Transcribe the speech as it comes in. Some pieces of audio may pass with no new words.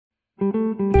Hello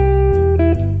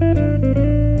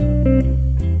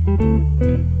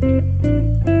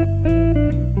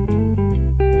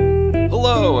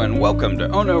and welcome to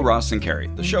Oh No, Ross and Carrie,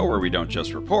 the show where we don't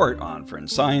just report on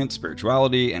fringe science,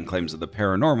 spirituality, and claims of the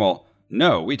paranormal.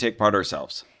 No, we take part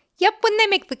ourselves. Yep, when they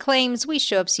make the claims, we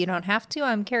show up so you don't have to.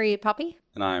 I'm Carrie Poppy.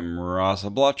 And I'm Ross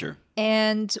Blotcher.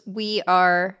 And we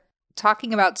are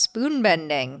talking about spoon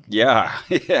bending. Yeah,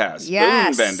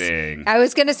 spoon bending. I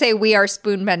was going to say we are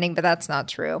spoon bending, but that's not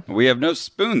true. We have no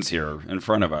spoons here in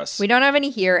front of us. We don't have any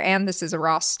here, and this is a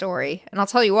Ross story. And I'll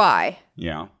tell you why.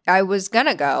 Yeah. I was going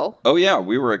to go. Oh, yeah,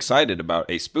 we were excited about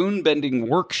a spoon bending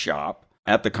workshop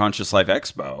at the Conscious Life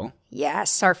Expo.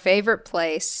 Yes, our favorite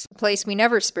place. A place we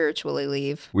never spiritually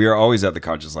leave. We are always at the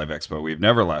Conscious Life Expo. We've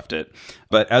never left it.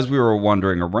 But as we were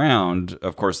wandering around,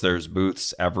 of course, there's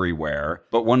booths everywhere.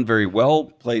 But one very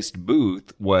well-placed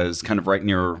booth was kind of right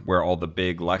near where all the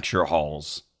big lecture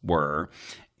halls were.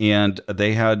 And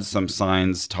they had some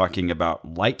signs talking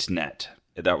about LightNet.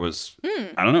 That was,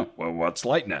 I don't know, well, what's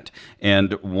LightNet?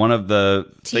 And one of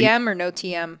the... TM or no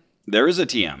TM? There is a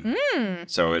TM.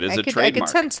 So it is a trademark. I could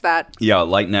sense that. Yeah,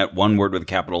 LightNet, one word with a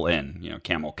capital N,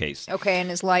 camel case. Okay, and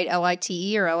is light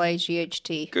L-I-T-E or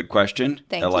L-I-G-H-T? Good question.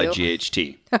 Thank you.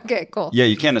 L-I-G-H-T. Okay, cool. Yeah,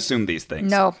 you can't assume these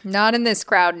things. No, not in this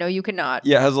crowd. No, you cannot.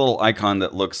 Yeah, it has a little icon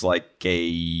that looks like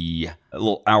a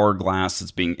little hourglass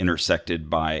that's being intersected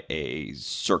by a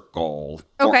circle.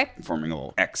 Okay. Forming a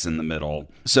little X in the middle.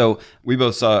 So we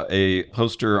both saw a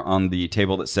poster on the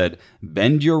table that said,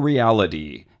 "Bend Your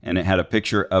Reality." And it had a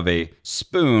picture of a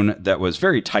spoon that was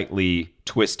very tightly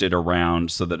twisted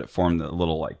around so that it formed a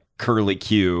little curly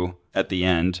Q at the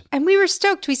end. And we were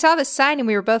stoked. We saw the sign and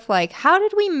we were both like, how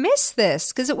did we miss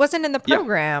this? Because it wasn't in the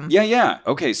program. Yeah.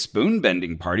 Okay, spoon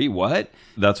bending party. What?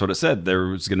 That's what it said. There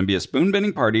was going to be a spoon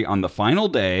bending party on the final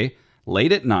day,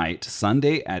 late at night,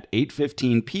 Sunday at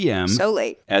 8:15 p.m. So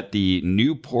late. At the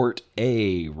Newport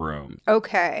A room.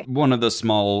 Okay. One of the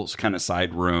small kind of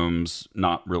side rooms,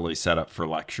 not really set up for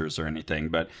lectures or anything.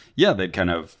 But yeah, they'd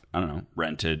kind of,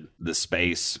 rented the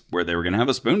space where they were going to have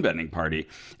a spoon bending party.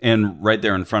 And right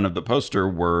there in front of the poster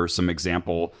were some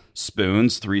example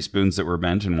spoons, 3 spoons that were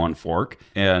bent and 1 fork.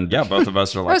 And yeah, both of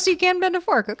us are like... Oh, so you can bend a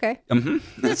fork. Okay.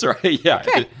 That's right. Yeah.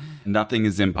 Okay. Nothing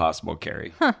is impossible,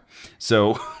 Carrie. Huh.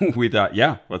 So we thought,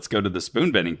 let's go to the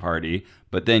spoon bending party.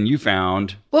 But then you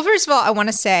found... Well, first of all, I want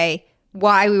to say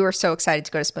why we were so excited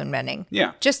to go to spoon bending.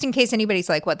 Yeah. Just in case anybody's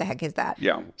like, what the heck is that?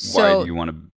 Yeah. Why do you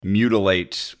want to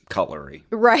mutilate cutlery?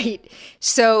 Right.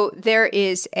 So there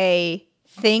is a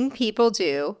thing people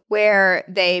do where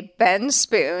they bend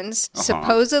spoons,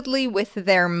 supposedly with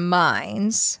their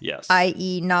minds. Yes.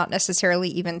 I.e. not necessarily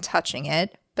even touching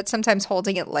it, but sometimes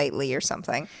holding it lightly or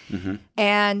something,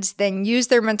 and then use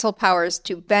their mental powers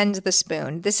to bend the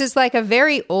spoon. This is like a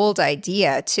very old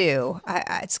idea, too.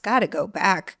 It's got to go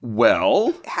back.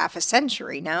 Well, half a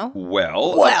century, no?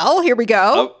 Well, here we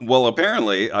go.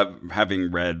 Apparently,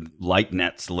 having read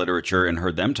LightNet's literature and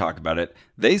heard them talk about it,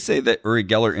 they say that Uri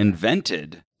Geller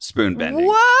invented spoon bending.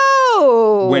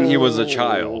 Whoa! When he was a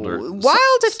child. Or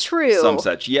wild if true. Some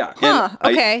such, yeah. Huh,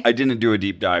 and okay. I didn't do a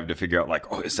deep dive to figure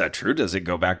out, is that true? Does it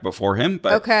go back before him?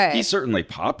 But he certainly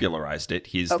popularized it.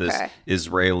 He's this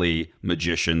Israeli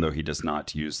magician, though he does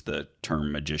not use the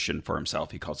term magician for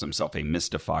himself. He calls himself a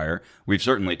mystifier. We've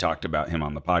certainly talked about him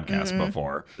on the podcast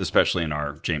before, especially in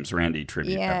our James Randi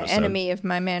tribute episode. Yeah, enemy of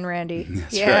my man Randy.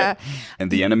 That's right. And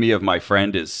the enemy of my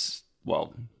friend is,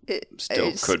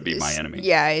 could be my enemy.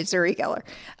 Yeah, it's Uri Geller.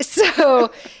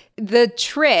 So the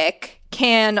trick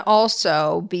can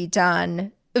also be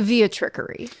done via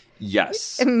trickery.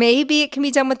 Yes. Maybe it can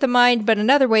be done with the mind, but in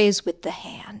other ways with the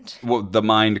hand. Well, the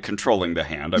mind controlling the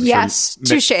hand. Yes,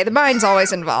 touche. The mind's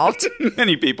always involved.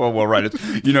 Many people will write it.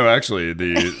 Actually,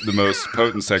 the most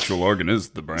potent sexual organ is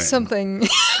the brain. Something.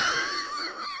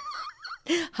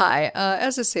 Hi,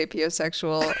 as a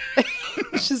sapiosexual,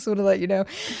 just want to let you know.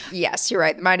 Yes, you're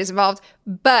right. The mind is involved,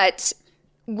 but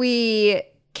we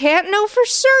can't know for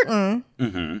certain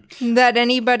that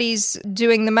anybody's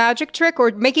doing the magic trick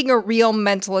or making a real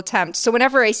mental attempt. So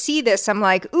whenever I see this, I'm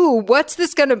like, ooh, what's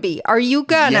this going to be? Are you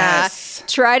going to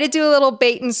try to do a little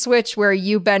bait and switch where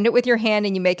you bend it with your hand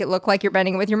and you make it look like you're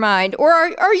bending it with your mind? Or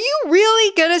are you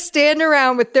really going to stand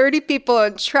around with 30 people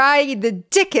and try the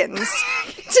dickens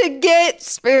to get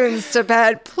spoons to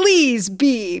bend? Please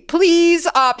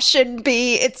option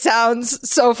B. It sounds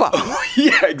so fun.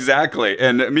 Yeah, exactly.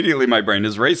 And immediately my brain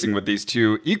is racing with these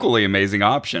two equally amazing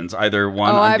options. Either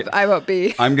one, I won't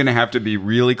be. I'm going to have to be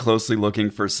really closely looking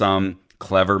for some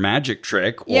clever magic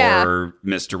trick Yeah. or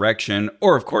misdirection,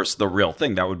 or of course the real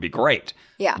thing. That would be great.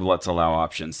 Yeah. Let's allow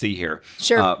option C here.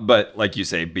 Sure. But like you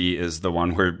say, B is the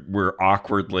one where we're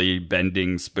awkwardly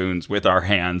bending spoons with our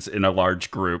hands in a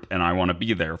large group, and I want to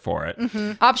be there for it.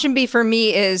 Option B for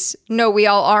me is no, we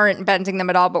all aren't bending them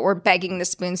at all, but we're begging the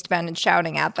spoons to bend and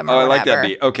shouting at them. Or I like that whatever.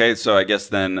 B. Okay, so I guess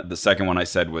then the second one I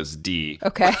said was D.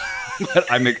 Okay. But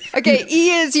I'm Okay, E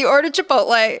is you order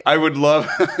Chipotle. I would love,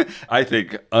 I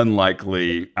think,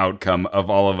 unlikely outcome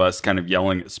of all of us kind of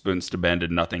yelling at spoons to bend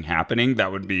and nothing happening.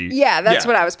 That would be... Yeah, that's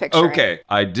what I was picturing. Okay.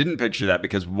 I didn't picture that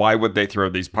because why would they throw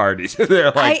these parties?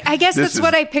 They're like, I guess this that's is-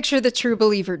 what I picture the true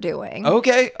believer doing.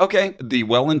 Okay. The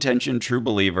well-intentioned true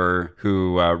believer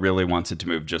who really wants it to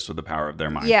move just with the power of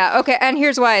their mind. Yeah, okay, and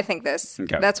here's why I think this.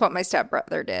 Okay. That's what my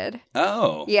stepbrother did.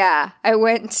 Oh. Yeah, I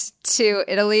went to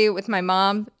Italy with my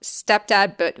mom,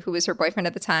 stepdad, but who was her boyfriend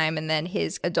at the time, and then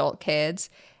his adult kids,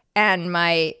 and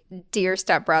my dear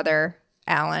stepbrother,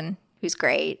 Alan, who's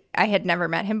great. I had never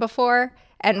met him before.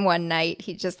 And one night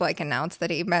he just like announced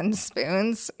that he mends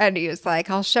spoons and he was like,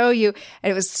 I'll show you. And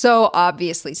it was so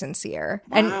obviously sincere.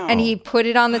 Wow. And he put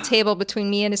it on the table between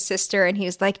me and his sister and he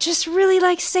was like, just really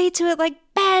like say to it like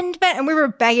bend, bend. And we were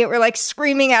begging, we're like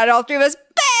screaming at it, all three of us,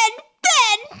 bend,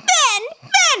 bend, bend,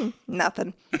 bend.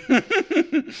 Nothing.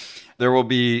 There will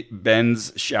be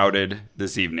bends shouted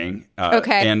this evening.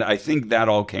 Okay. And I think that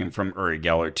all came from Uri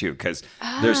Geller, too, because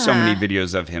there's so many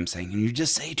videos of him saying, and you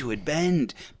just say to it,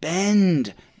 bend,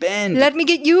 bend, bend. Let me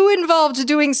get you involved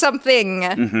doing something.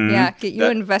 Yeah, get you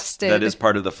invested. That is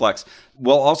part of the flex.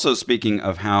 Well, also speaking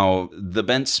of how the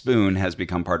bent spoon has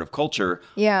become part of culture,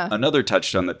 Yeah. another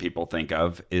touchstone that people think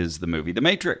of is the movie The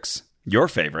Matrix. Your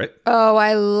favorite, Oh,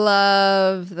 I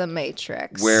love The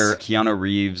Matrix. where Keanu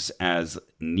Reeves as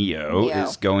Neo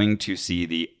is going to see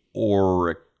the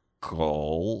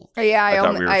Oracle. Yeah, I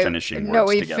thought we were finishing No, words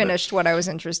we together. finished what I was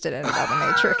interested in about The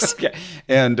Matrix. Okay.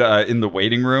 And in the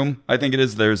waiting room, I think it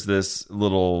is, there's this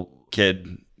little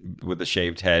kid with a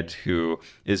shaved head who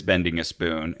is bending a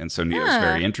spoon. And so Neo's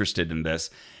very interested in this.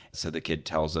 So the kid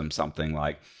tells him something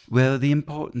like, well, the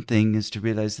important thing is to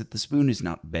realize that the spoon is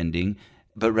not bending,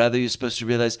 but rather you're supposed to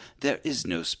realize there is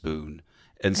no spoon.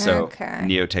 And so Okay.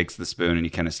 Neo takes the spoon and he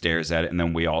kind of stares at it, and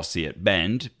then we all see it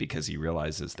bend because he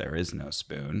realizes there is no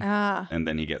spoon. And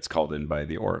then he gets called in by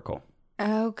the Oracle.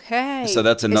 Okay. So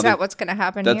that's another- Is that what's going to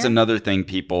happen That's here? another thing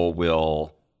people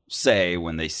will say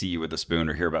when they see you with a spoon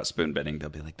or hear about spoon bending. They'll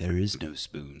be like, there is no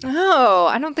spoon. Oh,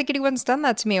 I don't think anyone's done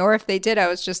that to me. Or if they did, I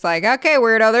was just like, okay,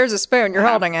 weirdo, there's a spoon. You're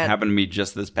holding it. Happened to me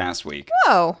just this past week.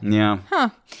 Oh. Yeah.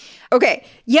 Okay.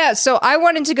 Yeah, so I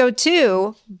wanted to go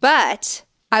too, but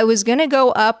I was going to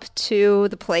go up to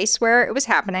the place where it was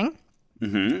happening.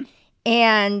 Mm-hmm.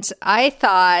 And I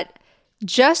thought,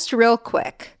 just real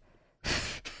quick,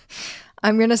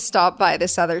 I'm going to stop by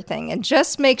this other thing and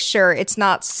just make sure it's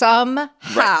not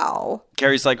somehow.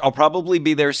 Carrie's like, I'll probably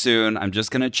be there soon. I'm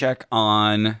just going to check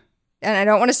on. And I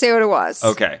don't want to say what it was.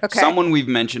 Okay. Someone we've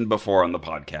mentioned before on the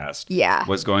podcast Yeah.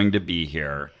 was going to be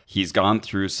here. He's gone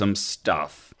through some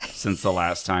stuff since the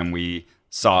last time we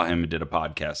saw him and did a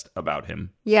podcast about him.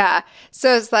 Yeah.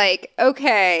 So it's like,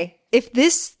 okay, if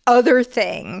this other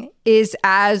thing is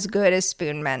as good as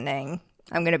spoon mending,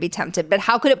 I'm going to be tempted. But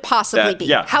how could it possibly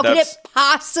be? How could it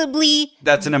possibly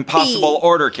That's an impossible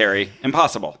order, Carrie.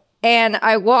 Impossible. And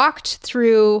I walked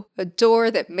through a door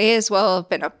that may as well have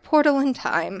been a portal in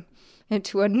time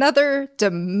into another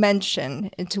dimension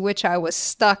into which I was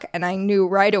stuck. And I knew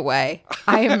right away,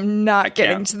 I am not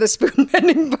getting to the spoon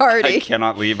bending party. I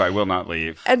cannot leave. I will not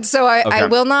leave. And so I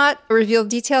will not reveal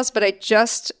details, but I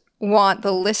just want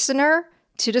the listener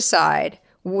to decide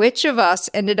which of us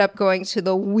ended up going to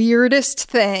the weirdest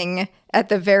thing at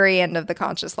the very end of the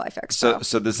Conscious Life Expo.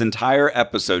 So this entire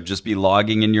episode, just be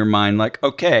logging in your mind like,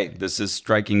 okay, this is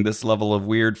striking this level of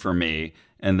weird for me,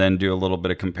 and then do a little bit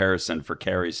of comparison for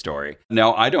Carrie's story.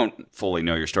 Now, I don't fully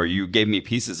know your story. You gave me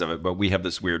pieces of it, but we have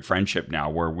this weird friendship now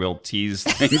where we'll tease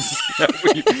things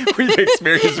that we've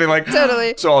experienced. We're like,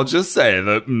 Totally. So I'll just say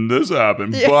that this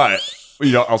happened, but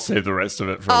I'll save the rest of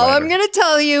it for All later. I'm going to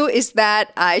tell you is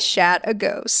that I shat a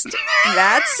ghost.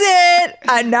 That's it.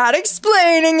 I'm not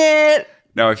explaining it.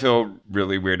 Now, I feel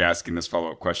really weird asking this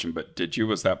follow-up question, but did you?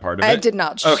 Was that part of it? I did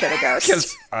not shit a ghost.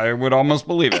 Because I would almost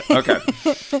believe it.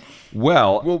 Okay.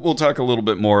 Well, we'll talk a little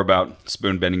bit more about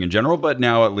spoon bending in general, but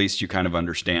now at least you kind of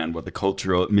understand what the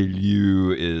cultural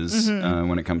milieu is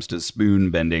when it comes to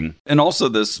spoon bending. And also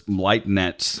this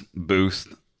LightNet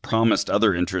booth promised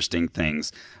other interesting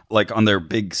things. Like on their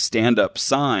big stand-up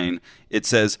sign, it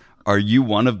says, "Are you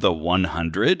one of the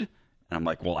 100?" And I'm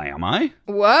like, well, am I?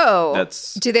 Whoa.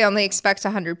 Do they only expect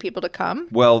 100 people to come?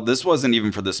 Well, this wasn't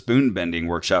even for the spoon bending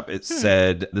workshop. It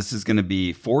said this is going to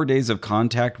be 4 days of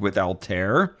contact with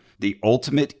Altair, the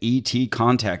ultimate ET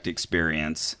contact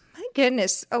experience. My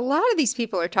goodness. A lot of these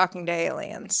people are talking to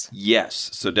aliens. Yes.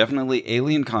 So definitely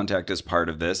alien contact is part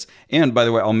of this. And by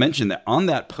the way, I'll mention that on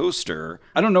that poster,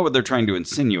 I don't know what they're trying to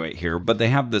insinuate here, but they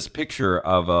have this picture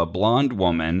of a blonde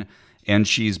woman and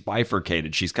she's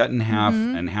bifurcated. She's cut in half,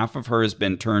 and half of her has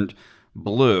been turned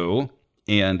blue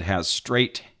and has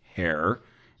straight hair.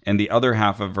 And the other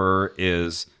half of her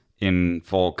is in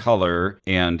full color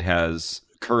and has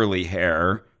curly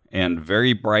hair and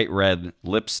very bright red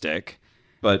lipstick.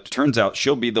 But turns out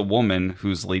she'll be the woman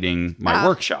who's leading my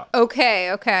workshop.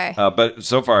 Okay. But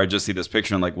so far, I just see this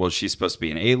picture and like, well, she's supposed to be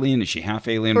an alien. Is she half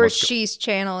alien? Or she's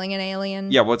channeling an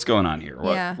alien. Yeah, what's going on here?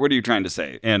 Yeah. What are you trying to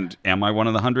say? And am I one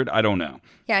of the 100? I don't know.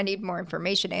 Yeah, I need more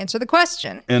information to answer the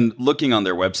question. And looking on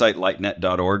their website,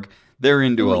 lightnet.org, they're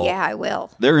into I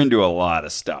will. They're into a lot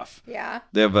of stuff. Yeah.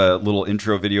 They have a little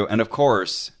intro video. And of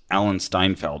course, Alan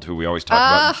Steinfeld, who we always talk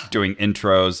about doing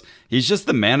intros. He's just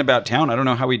the man about town. I don't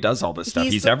know how he does all this stuff.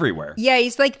 He's everywhere. Yeah,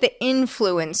 he's like the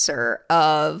influencer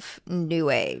of New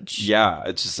Age. Yeah,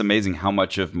 it's just amazing how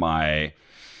much of my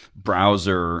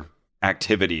browser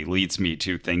activity leads me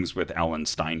to things with Alan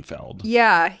Steinfeld.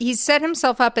 Yeah, he's set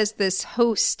himself up as this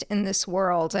host in this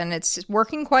world, and it's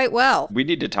working quite well. We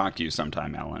need to talk to you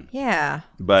sometime, Alan. Yeah,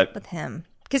 but with him.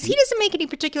 Because he doesn't make any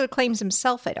particular claims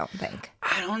himself, I don't think.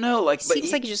 I don't know.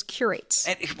 Seems like he just curates.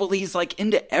 Well, he's like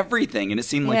into everything. And it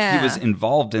seemed like he was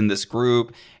involved in this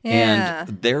group. Yeah.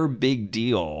 And their big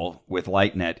deal with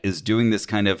LightNet is doing this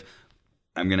kind of,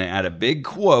 I'm going to add a big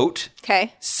quote.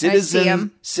 Okay.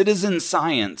 Citizen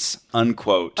science,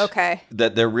 unquote. Okay.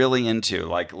 That they're really into.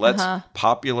 Like, let's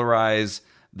popularize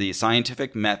the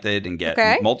scientific method and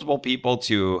get multiple people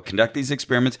to conduct these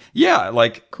experiments. Yeah,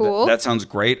 like cool. That sounds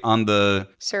great on the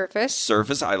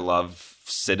surface. I love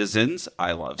citizens.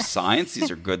 I love science.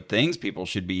 These are good things. People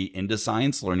should be into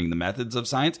science, learning the methods of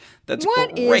science. That's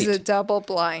great. What is a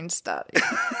double-blind study?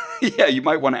 Yeah, you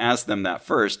might want to ask them that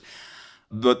first.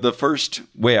 But the first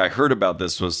way I heard about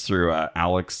this was through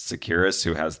Alex Tsakiris,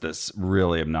 who has this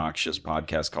really obnoxious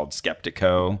podcast called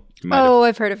Skeptico.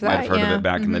 I've heard of that. Might have heard of it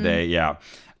back in the day. Yeah.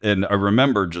 And I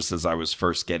remember just as I was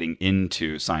first getting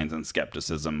into science and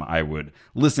skepticism, I would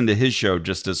listen to his show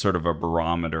just as sort of a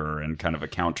barometer and kind of a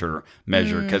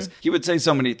countermeasure, because he would say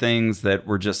so many things that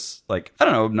were just like, I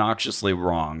don't know, obnoxiously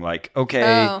wrong. Like,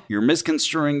 okay, you're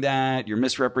misconstruing that, you're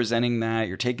misrepresenting that,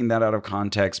 you're taking that out of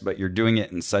context, but you're doing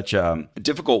it in such a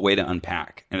difficult way to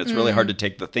unpack. And it's really hard to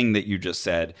take the thing that you just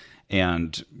said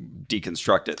and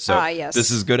deconstruct it. So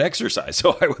this is good exercise.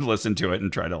 So I would listen to it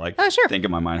and try to think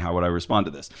in my mind, how would I respond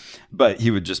to this? But he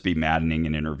would just be maddening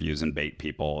in interviews and bait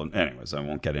people. And anyways, I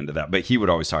won't get into that. But he would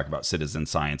always talk about citizen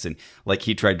science. And like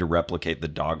he tried to replicate the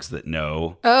Dogs That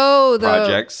Know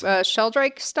projects. The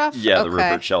Sheldrake stuff? Yeah, the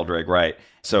Rupert Sheldrake, right.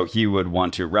 So he would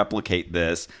want to replicate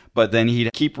this, but then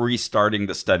he'd keep restarting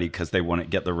the study because they wouldn't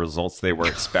get the results they were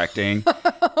expecting.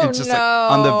 It's just like,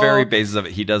 on the very basis of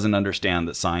it, he doesn't understand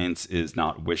that science is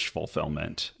not wish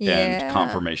fulfillment and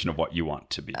confirmation of what you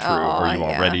want to be true or you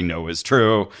already know is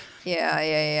true.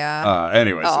 Yeah.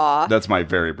 Anyways, that's my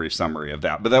very brief summary of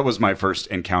that. But that was my first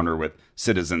encounter with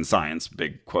citizen science,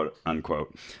 big quote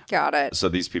unquote. Got it. So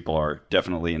these people are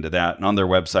definitely into that. And on their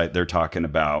website, they're talking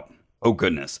about, oh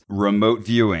goodness, remote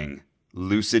viewing,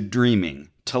 lucid dreaming,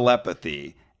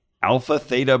 telepathy, alpha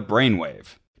theta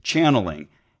brainwave, channeling,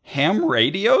 ham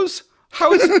radios?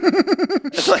 How is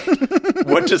it's like,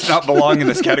 what does not belong in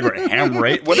this category? Ham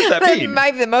radio? What does that mean? I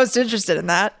might be the most interested in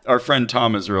that. Our friend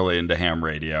Tom is really into ham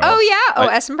radio. Oh, yeah?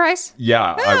 Essen Price?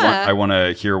 Yeah. I want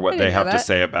to hear what they have to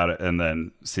say about it and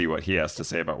then see what he has to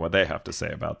say about what they have to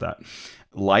say about that.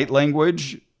 Light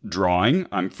language, drawing.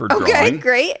 I'm for drawing. Okay,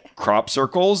 great. Crop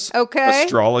circles. Okay.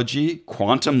 Astrology.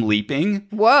 Quantum leaping.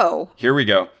 Whoa. Here we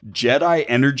go. Jedi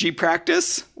energy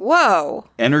practice. Whoa.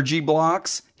 Energy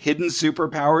blocks. Hidden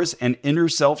superpowers. And inner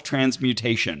self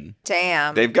transmutation.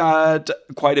 Damn. They've got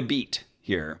quite a beat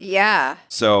here. Yeah.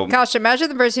 So, gosh, imagine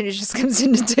the person who just comes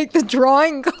in to take the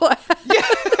drawing class.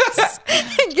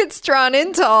 And gets drawn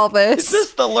into all this. Is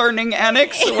this the learning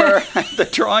annex or the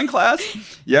drawing class?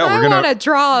 Yeah, I want to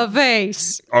draw a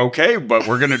vase. Okay, but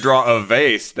we're going to draw a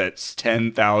vase that's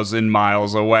 10,000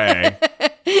 miles away.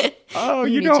 Oh,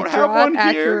 you don't have one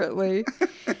accurately.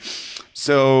 Here?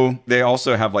 So they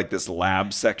also have like this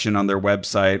lab section on their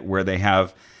website where they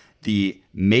have the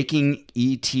Making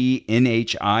ET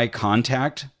NHI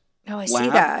Contact Oh, I see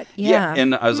that. Yeah.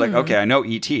 And I was like, okay, I know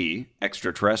ET,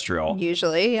 extraterrestrial.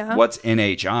 Usually, yeah. What's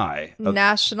NHI?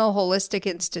 National Holistic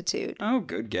Institute. Oh,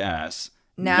 good guess.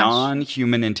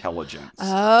 Non-human intelligence.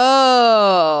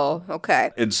 Oh,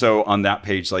 okay. And so on that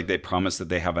page, like they promise that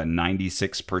they have a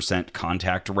 96%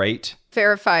 contact rate.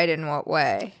 Verified in what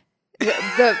way?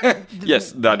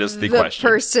 Yes, that is the question. The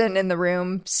person in the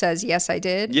room says, yes, I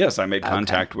did? Yes, I made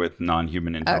contact with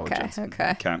non-human intelligence.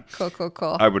 Okay.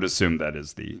 Cool. I would assume that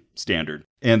is the standard.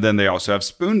 And then they also have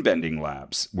spoon bending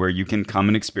labs where you can come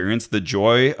and experience the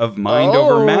joy of mind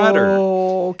over matter.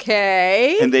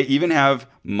 Okay. And they even have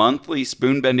monthly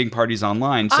spoon bending parties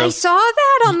online. So I saw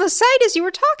that on the site as you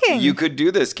were talking. You could do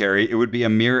this, Carrie. It would be a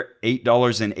mere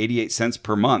 $8.88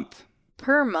 per month.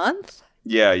 Per month?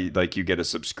 Yeah, like you get a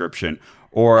subscription.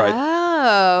 Or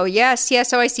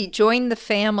yes. Oh, I see. Join the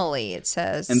family, it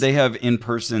says. And they have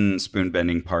in-person spoon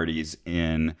bending parties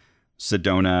in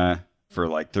Sedona for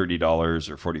like $30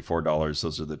 or $44.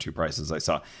 Those are the two prices I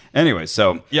saw. Anyway,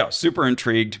 so yeah, super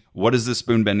intrigued. What is this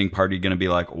spoon bending party going to be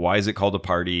like? Why is it called a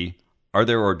party? Are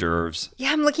there hors d'oeuvres?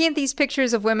 Yeah, I'm looking at these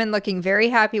pictures of women looking very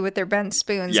happy with their bent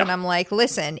spoons. Yeah. And I'm like,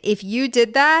 listen, if you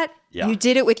did that, you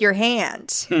did it with your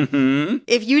hands. Mm-hmm.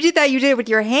 If you did that, you did it with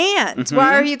your hands. Mm-hmm.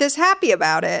 Why are you this happy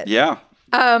about it? Yeah.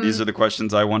 These are the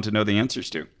questions I want to know the answers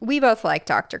to. We both like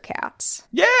Dr. Katz.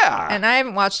 Yeah. And I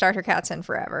haven't watched Dr. Katz in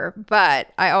forever,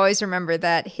 but I always remember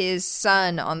that his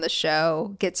son on the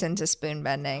show gets into spoon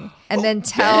bending and then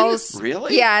tells... Ben?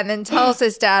 Really? Yeah, and then tells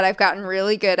his dad, I've gotten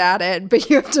really good at it, but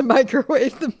you have to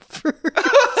microwave them first.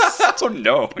 Oh,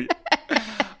 no.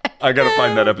 I got to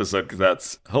find that episode because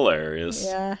that's hilarious.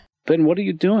 Yeah. Ben, what are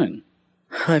you doing?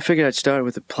 I figured I'd start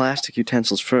with the plastic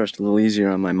utensils first, a little easier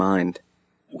on my mind.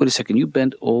 Wait a second, you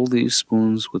bent all these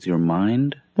spoons with your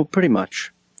mind? Well, pretty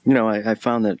much. You know, I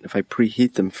found that if I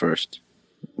preheat them first,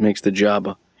 it makes the job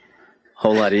a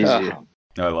whole lot easier.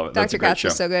 I love it. That's Dr. a great Katz show.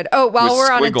 is so good. Oh, while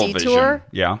we're on a detour,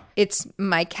 yeah, it's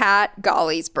my cat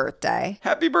Golly's birthday.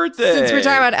 Happy birthday! Since we're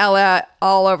talking about Ella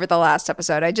all over the last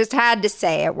episode, I just had to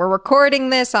say it. We're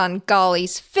recording this on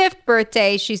Golly's 5th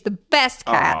birthday. She's the best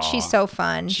cat. Aww. She's so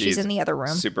fun. She's in the other room.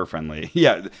 Super friendly.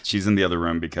 Yeah, she's in the other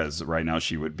room because right now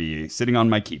she would be sitting on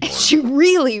my keyboard. She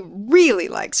really, really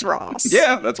likes Ross.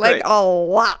 Yeah, that's great. Like a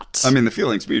lot. I mean, the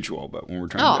feeling's mutual, but when we're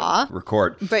trying to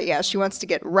record. But yeah, she wants to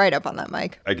get right up on that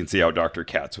mic. I can see how Dr.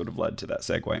 Katz would have led to that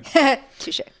segue.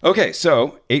 Touché. Okay,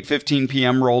 so 8:15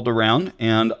 p.m. rolled around,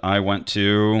 and I went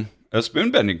to a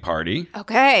spoon bending party.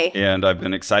 Okay. And I've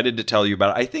been excited to tell you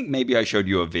about it. I think maybe I showed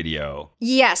you a video.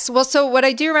 Yes. Well, so what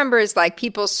I do remember is like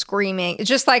people screaming,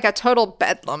 just like a total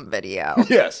bedlam video.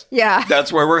 Yes. Yeah.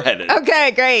 That's where we're headed.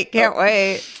 Okay, great. Can't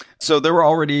wait. So there were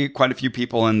already quite a few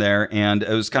people in there, and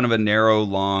it was kind of a narrow,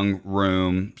 long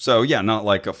room. So yeah, not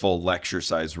like a full lecture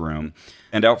size room.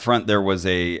 And out front, there was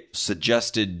a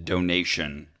suggested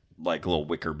donation, like a little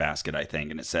wicker basket, I think,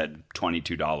 and it said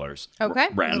 $22. Okay.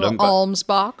 Random. Little alms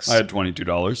box. I had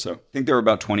 $22. So I think there were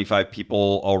about 25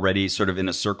 people already sort of in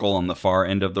a circle on the far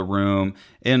end of the room.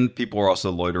 And people were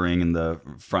also loitering in the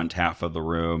front half of the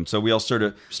room. So we all sort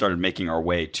of started making our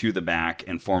way to the back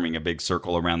and forming a big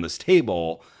circle around this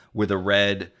table with a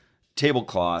red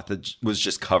tablecloth that was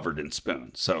just covered in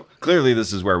spoons. So clearly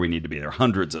this is where we need to be. There are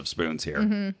hundreds of spoons here.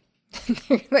 Mm-hmm.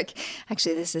 Like,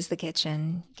 actually, this is the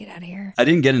kitchen. Get out of here. I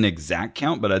didn't get an exact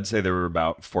count, but I'd say there were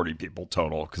about 40 people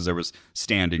total because there was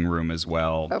standing room as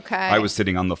well. Okay. I was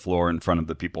sitting on the floor in front of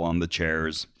the people on the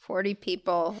chairs. 40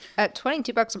 people at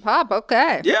 $22 a pop.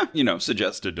 Okay. Yeah,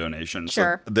 suggested donations.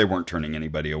 Sure. So they weren't turning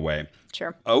anybody away.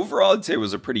 Sure. Overall, I'd say it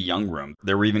was a pretty young room.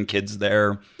 There were even kids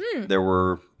there. There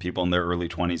were people in their early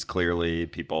 20s, clearly.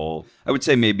 People, I would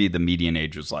say maybe the median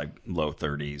age was like low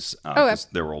 30s. Okay.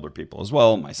 There were older people as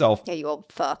well, myself. Yeah, you old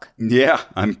fuck. Yeah,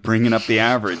 I'm bringing up the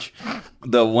average.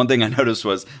 The one thing I noticed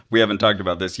was, we haven't talked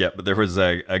about this yet, but there was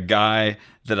a guy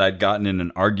that I'd gotten in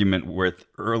an argument with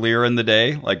earlier in the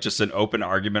day, like just an open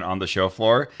argument on the show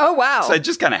floor. Oh, wow. So I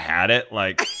just kind of had it,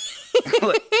 like...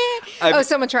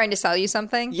 someone trying to sell you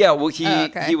something? Yeah, well,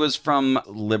 he was from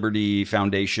Liberty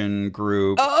Foundation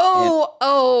Group.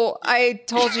 I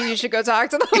told you should go talk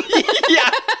to them.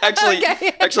 Yeah,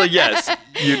 actually, yes.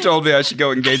 You told me I should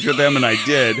go engage with them, and I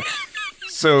did.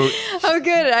 So, oh,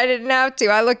 good. I didn't have to.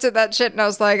 I looked at that shit, and I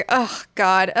was like, oh,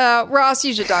 God. Ross,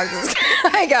 you should talk to this guy.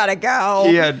 I gotta go.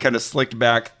 He had kind of slicked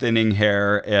back, thinning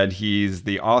hair, and he's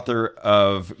the author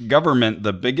of Government,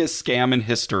 the Biggest Scam in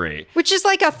History. Which is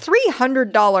like a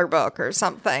 $300 book or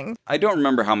something. I don't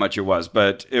remember how much it was,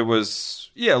 but it was,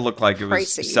 it looked like it was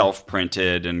Pricey.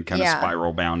 self-printed and kind of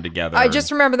spiral bound together. I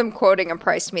just remember them quoting a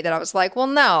price to me that I was like, well,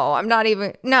 no, I'm not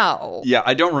even, no. Yeah,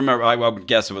 I don't remember. I would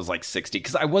guess it was like 60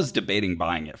 because I was debating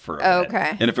buying it for a bit.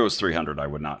 Okay. And if it was 300, I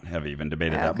would not have even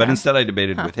debated that. But instead, I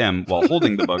debated with him while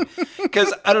holding the book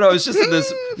because I don't know. I was just in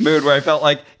this mood where I felt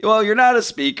like, well, you're not a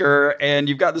speaker, and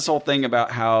you've got this whole thing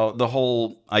about how the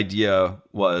whole idea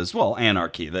was, well,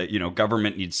 anarchy, that,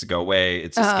 government needs to go away.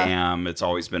 It's a scam. It's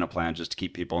always been a plan just to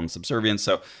keep people in subservience.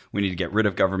 So we need to get rid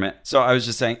of government. So I was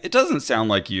just saying, it doesn't sound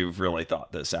like you've really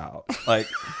thought this out. Like,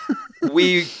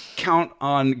 we count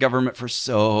on government for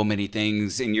so many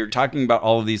things, and you're talking about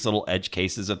all of these little edge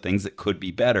cases of things that could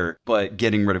be better, but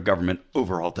getting rid of government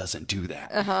overall doesn't do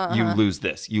that. You lose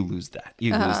this, you lose that,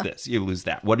 you lose this, you lose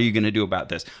that. What are you going to do about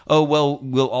this? Oh, well,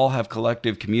 we'll all have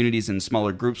collective communities and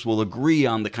smaller groups will agree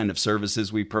on the kind of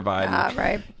services we provide.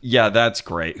 Right. Yeah, that's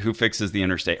great. Who fixes the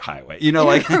interstate highway?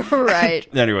 Right.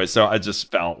 Anyway, so I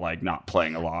just felt like not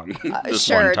playing along this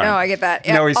sure, one time. no, I get that.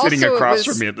 Now he's sitting Also, across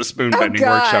from me at the spoon bending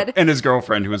workshop, and his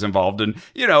girlfriend who was involved, and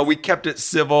we kept it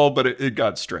civil, but it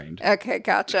got strained. Okay,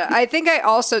 gotcha. I think I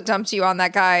also dumped you on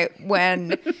that guy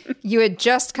when you had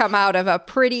just come out of a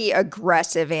pretty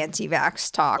aggressive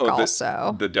anti-vax talk.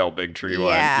 The Del Bigtree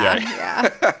one.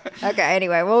 Yeah. Okay.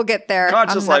 Anyway, we'll get there.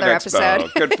 Conscious on Life another Expo.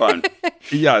 episode. Good fun.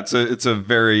 Yeah, it's a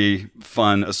very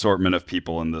fun assortment of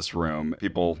people in this room.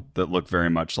 People that look very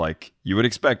much like you would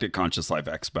expect at Conscious Life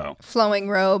Expo. Flowing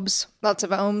robes, lots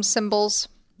of Ohm symbols.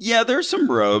 Yeah, there's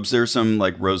some robes. There's some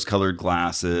like rose-colored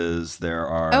glasses. There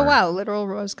are... Oh, wow. Literal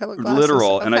rose-colored glasses.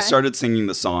 Literal. Okay. And I started singing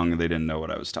the song, and they didn't know what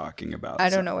I was talking about. I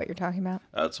don't know what you're talking about.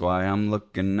 That's why I'm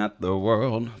looking at the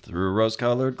world through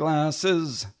rose-colored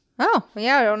glasses. Oh,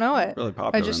 yeah, I don't know it. Really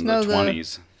popular I just in know the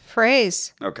 20s.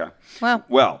 Phrase. Okay. Wow.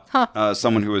 Well,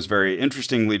 someone who was very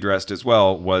interestingly dressed as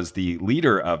well was the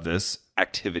leader of this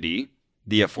activity,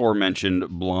 the aforementioned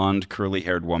blonde,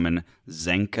 curly-haired woman,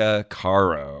 Zenka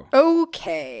Caro.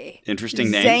 Okay.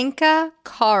 Interesting name. Zenka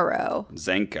Caro.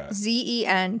 Zenka.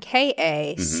 Zenkacaro.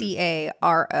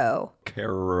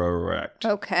 Correct.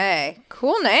 Okay.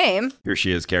 Cool name. Here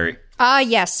she is, Carrie.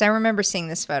 Yes, I remember seeing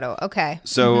this photo. Okay.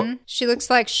 So, She looks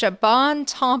like Siobhan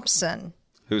Thompson.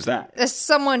 Who's that? That's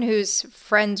someone who's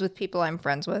friends with people I'm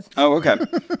friends with. Oh, okay.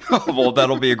 Well,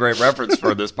 that'll be a great reference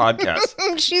for this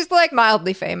podcast. She's like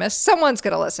mildly famous. Someone's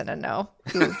going to listen and know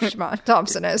who Siobhan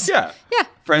Thompson is. Yeah. Yeah.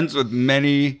 Friends with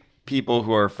many people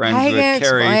who are friends I with can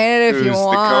Carrie, explain it if who's you the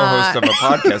want. co-host of a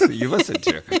podcast that you listen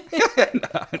to.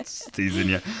 No, it's teasing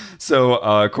you. So,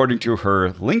 according to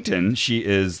her LinkedIn, she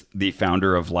is the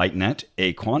founder of LightNet,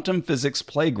 a quantum physics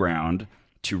playground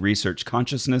to research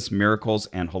consciousness, miracles,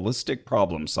 and holistic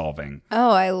problem solving.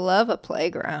 Oh, I love a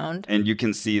playground. And you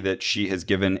can see that she has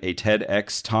given a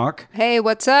TEDx talk. Hey,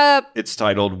 what's up? It's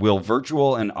titled, Will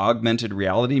Virtual and Augmented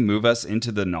Reality Move Us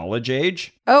into the Knowledge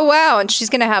Age? Oh, wow. And she's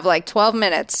going to have like 12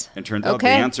 minutes. And turns out the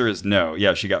answer is no.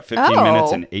 Yeah, she got 15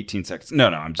 minutes and 18 seconds. No,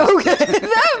 I'm just... Okay,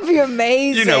 that would be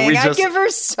amazing. I'd give her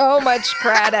so much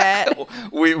credit.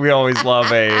 we always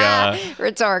love a...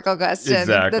 rhetorical question.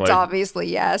 Exactly. That's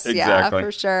obviously yes. Exactly. Yeah,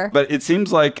 for sure. But it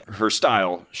seems like her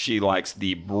style, she likes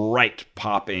the bright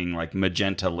popping, like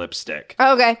magenta lipstick.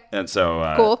 Okay. And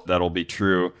so cool. That'll be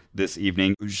true this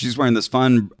evening. She's wearing this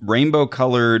fun rainbow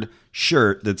colored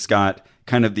shirt that's got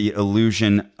kind of the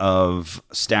illusion of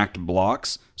stacked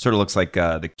blocks. Sort of looks like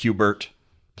the Q*bert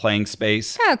playing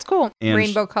space. Yeah, it's cool. And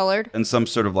rainbow colored. And some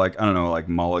sort of like, I don't know, like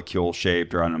molecule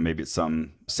shaped, or I don't know, maybe it's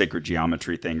some sacred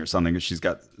geometry thing or something. She's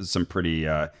got some pretty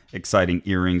exciting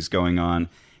earrings going on.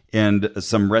 And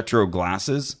some retro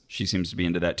glasses. She seems to be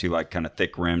into that too, like kind of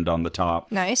thick rimmed on the top.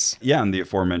 Nice. Yeah, and the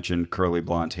aforementioned curly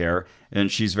blonde hair.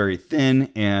 And she's very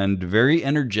thin and very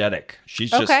energetic. She's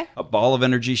just a ball of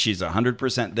energy. She's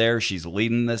 100% there. She's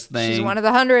leading this thing. She's one of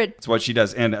the 100. It's what she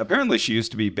does. And apparently she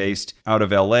used to be based out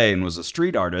of LA and was a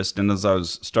street artist. And as I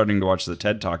was starting to watch the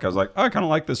TED Talk, I was like, oh, I kind of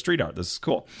like this street art. This is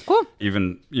cool. Cool.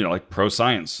 Even, like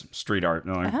pro-science street art.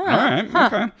 And I'm like, all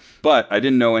right, okay. But I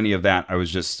didn't know any of that. I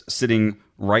was just sitting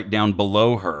right down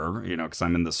below her, because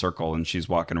I'm in the circle and she's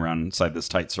walking around inside this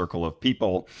tight circle of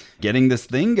people getting this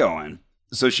thing going.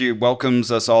 So she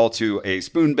welcomes us all to a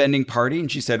spoon bending party.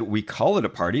 And she said, we call it a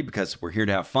party because we're here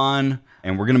to have fun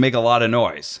and we're going to make a lot of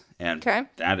noise. And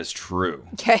that is true.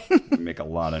 Okay. We make a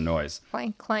lot of noise.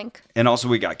 Clank, clank. And also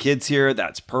we got kids here.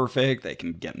 That's perfect. They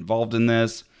can get involved in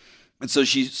this. And so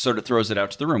she sort of throws it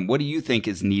out to the room. What do you think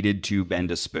is needed to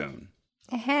bend a spoon?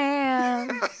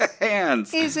 Hands.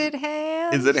 Hands. Is it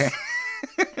hands? Is it hands?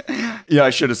 Yeah, I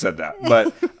should have said that.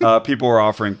 But people were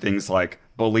offering things like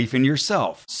belief in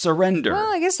yourself, surrender.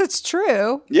 Well, I guess that's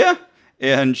true. Yeah.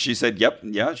 And she said, yep,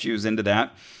 yeah, she was into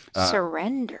that.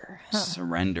 Surrender. Huh.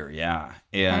 Surrender, yeah.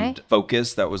 And Okay.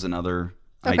 focus, that was another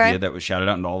idea that was shouted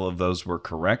out, and all of those were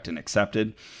correct and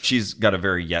accepted. She's got a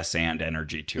very yes and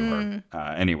energy to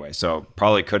her. Anyway, so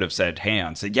probably could have said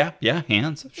hands. Said, yeah,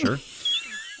 hands, sure.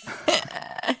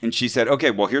 And she said,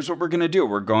 okay, well, here's what we're going to do.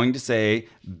 We're going to say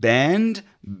bend,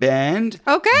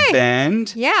 Okay.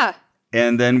 bend, Yeah.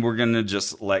 and then we're going to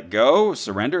just let go,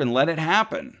 surrender, and let it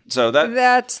happen. So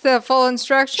That's the full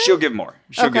instruction? she'll give more.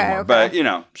 She'll give Okay, more. okay. But, you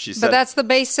know, she said. But that's the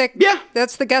basic. Yeah.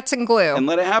 That's the guts and glue. and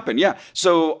let it happen. Yeah.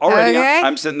 So already Okay.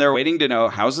 I'm sitting there waiting to know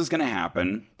how's this going to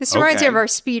happen. This reminds me Okay. of our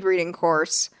speed reading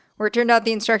course, where it turned out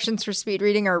the instructions for speed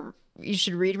reading are you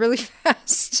should read really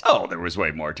fast. Oh, there was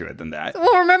way more to it than that.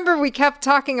 Well, remember we kept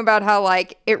talking about how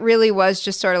like it really was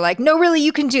just sort of like, no, really,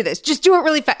 you can do this. Just do it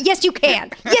really fast. Yes, you can.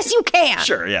 Yes, you can.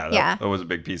 Sure, yeah, Yeah. that was a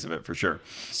big piece of it for sure.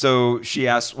 So she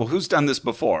asked, well, who's done this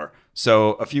before?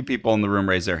 So a few people in the room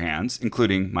raised their hands,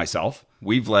 including myself.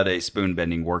 We've led a spoon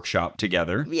bending workshop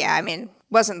together. Yeah, I mean,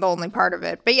 wasn't the only part of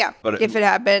it, but yeah, But if it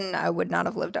had been, I would not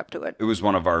have lived up to it. It was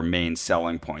one of our main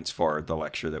selling points for the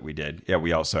lecture that we did. Yeah,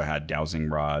 we also had dowsing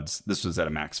rods. This was at a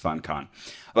Max Fun Con.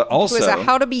 But also, It was a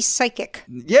how to be psychic.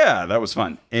 yeah, that was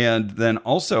fun. And then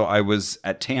also I was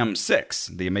at TAM 6,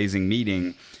 the amazing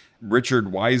meeting.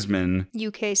 Richard Wiseman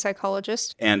UK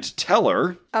psychologist, and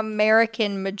Teller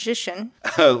American magician.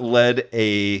 led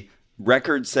a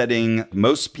record-setting,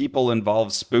 most people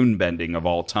involved spoon bending of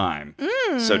all time.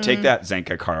 So take that,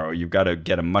 Zenka Caro. You've got to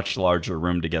get a much larger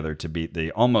room together to beat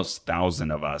the almost 1,000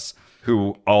 of us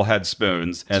who all had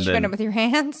spoons. And Did you bend it with your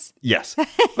hands? yes,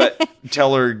 but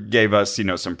Teller gave us,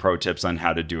 some pro tips on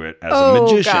how to do it as a Oh,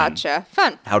 magician. gotcha.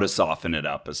 Fun. How to soften it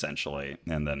up, essentially,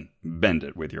 and then bend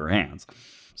it with your hands.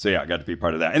 So yeah, I got to be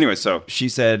part of that. Anyway, so she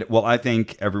said, well, I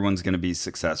think everyone's going to be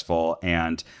successful.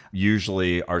 And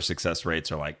usually our success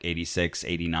rates are like 86,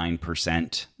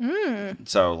 89%.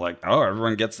 So like, oh,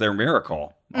 everyone gets their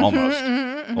miracle. Almost.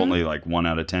 Only like 1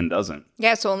 out of 10 doesn't.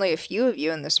 Yeah, so only a few of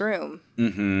you in this room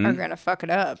are going to fuck it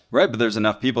up. Right, but there's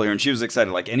enough people here. And she was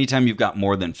excited. Like anytime you've got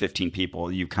more than 15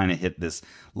 people, you kind of hit this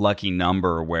lucky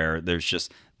number where there's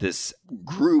just this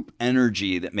group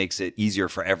energy that makes it easier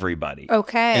for everybody.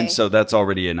 Okay. And so that's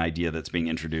already an idea that's being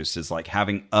introduced, is like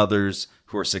having others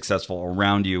who are successful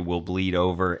around you will bleed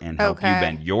over and help you Okay.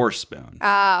 bend your spoon.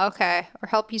 Ah, okay. Or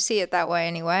help you see it that way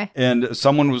anyway. And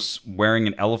someone was wearing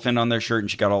an elephant on their shirt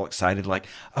and she got all excited like,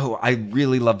 oh, I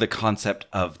really love the concept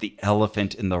of the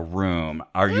elephant in the room.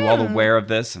 Are you all aware of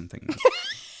this? I'm thinking,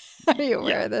 Are you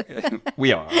aware of this?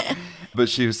 we are. But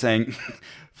she was saying,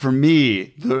 for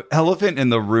me, the elephant in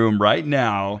the room right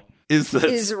now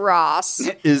is Ross.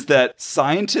 is that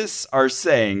scientists are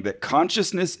saying that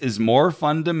consciousness is more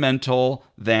fundamental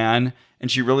than, and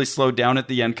she really slowed down at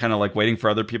the end, kind of like waiting for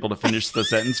other people to finish the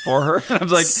sentence for her. And I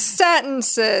was like,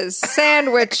 Sentences,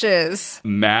 sandwiches.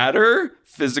 matter,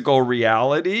 physical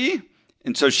reality.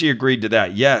 And so she agreed to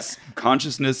that. Yes,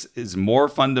 consciousness is more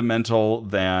fundamental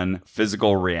than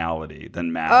physical reality,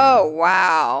 than matter. Oh,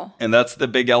 wow. And that's the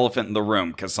big elephant in the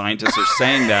room, because scientists are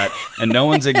saying that and no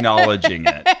one's acknowledging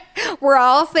it. We're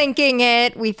all thinking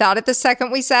it. We thought it the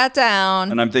second we sat down.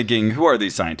 And I'm thinking, who are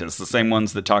these scientists? The same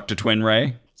ones that talk to Twin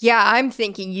Ray? Yeah, I'm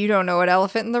thinking you don't know what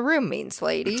elephant in the room means,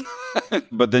 lady.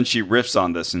 But then she riffs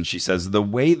on this and she says, the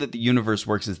way that the universe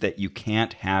works is that you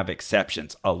can't have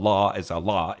exceptions. A law is a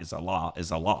law is a law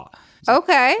is a law.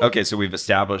 Okay. Okay, so we've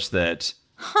established that.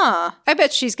 Huh. I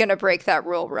bet she's going to break that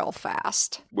rule real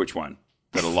fast. Which one?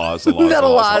 That a law is a law. That a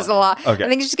law is a law. Okay. I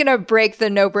think she's going to break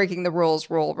the no breaking the rules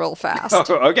rule real fast.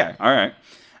 Oh, okay. All right.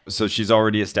 So she's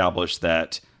already established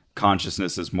that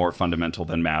consciousness is more fundamental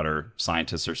than matter.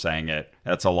 Scientists are saying it.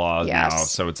 That's a law now. Yes.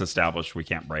 So it's established. We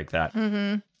can't break that.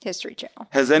 History Channel.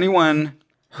 Has anyone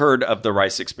heard of the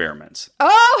Rice experiments?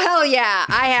 Oh, hell yeah.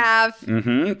 I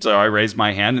have. So I raised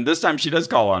my hand, and this time she does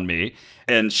call on me.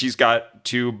 And she's got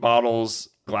 2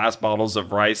 glass bottles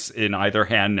of rice in either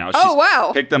hand now. She's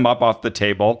wow. picked them up off the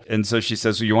table. And so she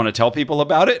says, well, you want to tell people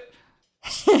about it?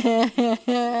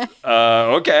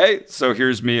 Okay. So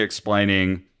here's me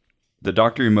explaining the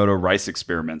Dr. Emoto rice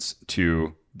experiments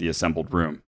to the assembled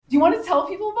room. Do you want to tell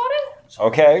people about it?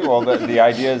 Okay, well, the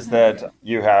idea is that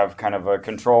you have kind of a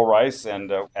control rice and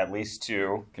at least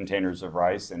 2 containers of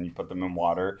rice, and you put them in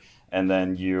water, and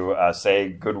then you say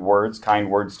good words, kind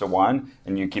words to one,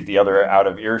 and you keep the other out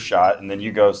of earshot, and then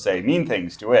you go say mean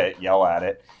things to it, yell at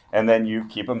it, and then you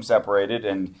keep them separated,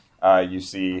 and you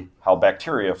see how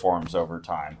bacteria forms over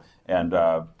time. And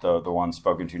the one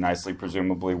spoken to nicely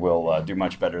presumably will do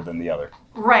much better than the other.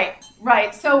 Right.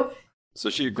 So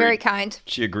she agreed. Very kind.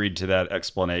 She agreed to that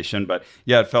explanation. But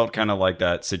yeah, it felt kind of like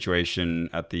that situation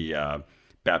at the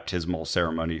baptismal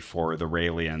ceremony for the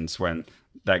Raelians when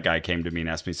that guy came to me and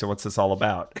asked me, so what's this all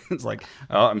about? It's like,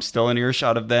 oh, I'm still in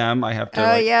earshot of them. I have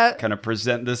to kind of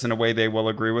present this in a way they will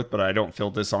agree with, but I don't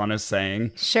feel dishonest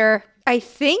saying. Sure. I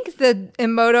think the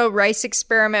Emoto rice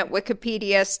experiment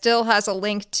Wikipedia still has a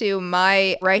link to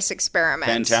my rice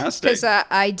experiment. Fantastic. Because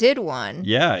I did one.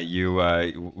 Yeah,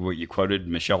 you quoted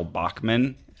Michelle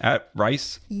Bachmann at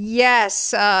Rice.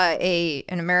 Yes, an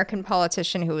American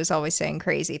politician who was always saying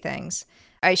crazy things.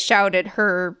 I shouted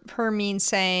her mean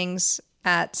sayings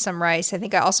at some rice. I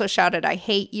think I also shouted I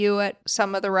hate you at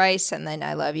some of the rice, and then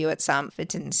I love you at some. It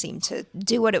didn't seem to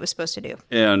do what it was supposed to do.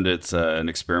 And it's an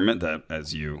experiment that,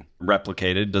 as you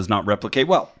replicated, does not replicate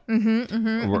well.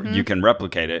 You can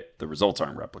replicate it. The results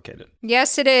aren't replicated.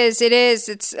 Yes, it is. It is.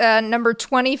 It's number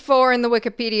 24 in the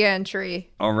Wikipedia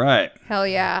entry. All right. Hell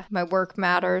yeah. My work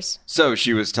matters. So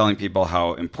she was telling people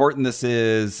how important this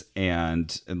is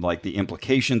and like the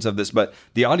implications of this, but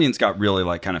the audience got really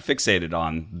like kind of fixated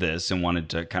on this and wanted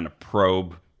to kind of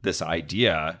probe this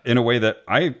idea in a way that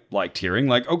I liked hearing.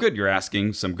 Like, oh, good, you're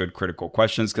asking some good critical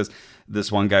questions, because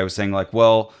this one guy was saying like,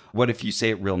 well, what if you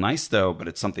say it real nice though, but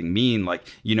it's something mean? Like,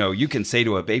 you know, you can say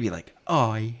to a baby like,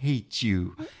 oh, I hate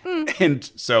you. And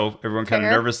so everyone kind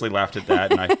of nervously laughed at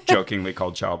that, and I jokingly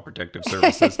called Child Protective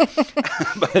Services.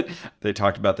 But they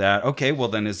talked about that. Okay, well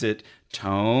then is it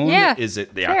tone? Yeah, is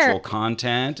it the actual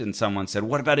content? And someone said,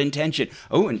 what about intention?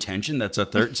 Oh, intention, that's a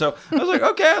third. So I was like,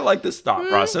 okay, I like this thought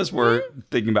process. We're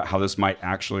thinking about how this might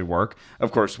actually work.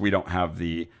 Of course, we don't have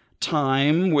the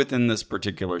time within this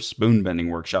particular spoon bending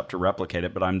workshop to replicate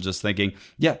it, but I'm just thinking,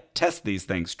 yeah, test these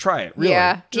things, try it,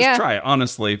 really. Just try it.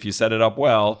 Honestly, if you set it up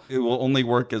well, it will only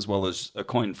work as well as a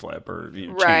coin flip or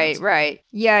chance. Right.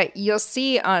 Yeah, you'll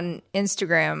see on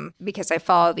Instagram, because I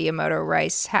follow the Emoto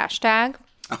Rice hashtag,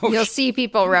 you'll see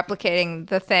people replicating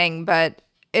the thing, but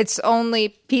it's only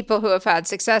people who have had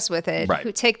success with it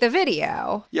who take the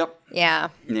video. Yep. Yeah.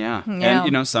 And,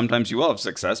 you know, sometimes you will have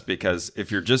success, because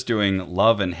if you're just doing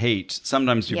love and hate,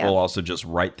 sometimes people also just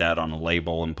write that on a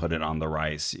label and put it on the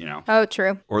rice, you know. Oh,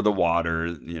 true. Or the water,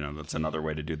 you know, that's another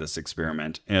way to do this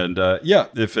experiment. And,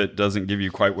 if it doesn't give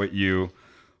you quite what you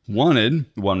wanted,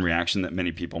 one reaction that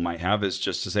many people might have is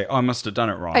just to say, oh, I must have done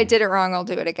it wrong. I did it wrong. I'll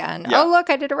do it again. Yeah. Oh, look,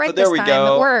 I did it right there this we time.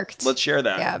 go. It worked. Let's share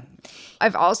that. Yeah.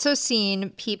 I've also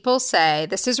seen people say,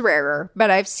 this is rarer,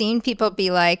 but I've seen people be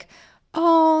like,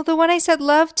 oh, the one I said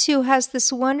love to has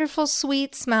this wonderful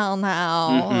sweet smell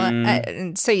now.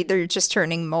 And so they're just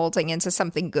turning molding into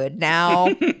something good now.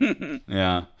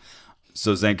 Yeah.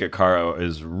 So Zenka Caro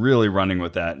is really running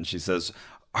with that. And she says,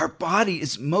 our body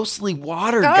is mostly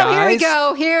water, guys.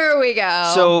 Here we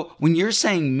go. So when you're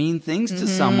saying mean things to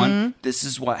someone, this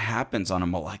is what happens on a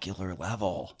molecular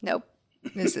level. Nope.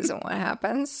 This isn't what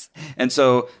happens. And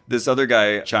so this other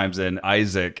guy chimes in,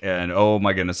 Isaac, and oh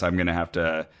my goodness, I'm going to have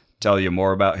to tell you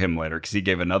more about him later, because he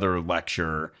gave another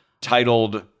lecture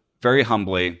titled, very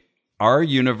humbly, Our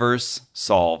Universe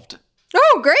Solved.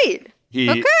 Oh, great. He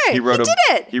did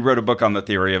it. He wrote a book on the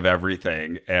theory of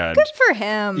everything. And good for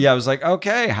him. Yeah, I was like,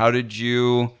 okay, how did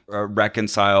you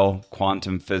reconcile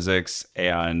quantum physics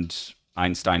and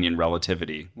Einsteinian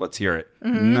relativity? Let's hear it.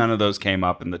 None of those came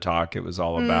up in the talk. It was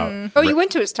all about... Oh, you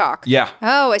went to his talk? Yeah.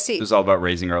 Oh, I see. It was all about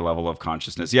raising our level of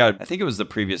consciousness. Yeah, I think it was the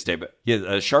previous day, but he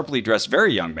a sharply dressed,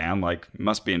 very young man, like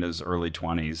must be in his early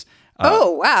 20s.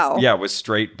 Oh, wow. Yeah, with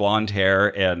straight blonde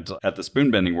hair. And at the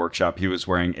spoon bending workshop, he was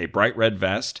wearing a bright red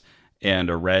vest and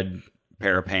a red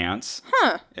pair of pants.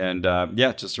 Huh. And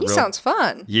just a He sounds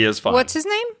fun. He is fun. What's his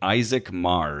name? Isaac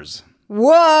Mars.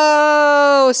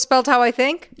 Whoa! Spelled how I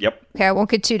think? Yep. Okay, I won't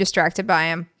get too distracted by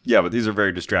him. Yeah, but these are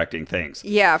very distracting things.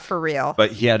 Yeah, for real.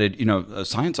 But he added,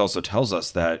 science also tells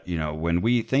us that, when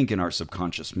we think in our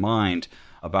subconscious mind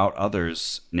about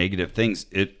others' negative things,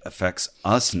 it affects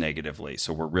us negatively.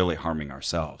 So we're really harming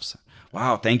ourselves.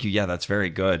 Wow, thank you. Yeah, that's very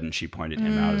good. And she pointed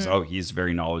him out as, he's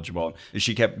very knowledgeable. And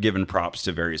she kept giving props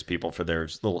to various people for their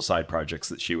little side projects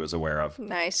that she was aware of.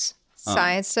 Nice.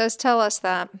 Science does tell us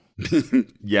that.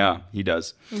 Yeah, he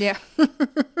does. Yeah.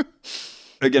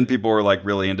 Again, people were like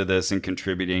really into this and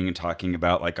contributing and talking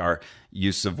about like our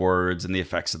use of words and the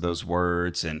effects of those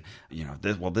words. And,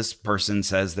 this person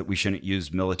says that we shouldn't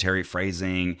use military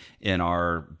phrasing in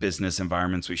our business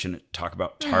environments. We shouldn't talk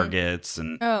about targets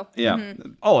and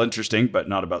all interesting, but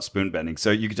not about spoon bending.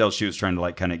 So you could tell she was trying to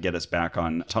like kind of get us back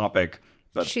on topic.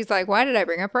 But She's like, why did I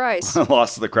bring up rice?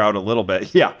 lost the crowd a little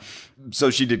bit. Yeah. So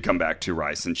she did come back to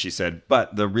rice, and she said,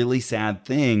 but the really sad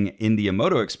thing in the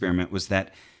Emoto experiment was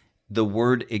that the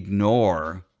word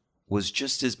ignore was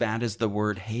just as bad as the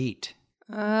word hate.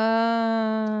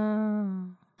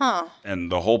 Huh.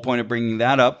 And the whole point of bringing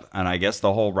that up, and I guess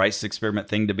the whole rice experiment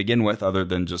thing to begin with, other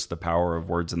than just the power of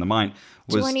words in the mind,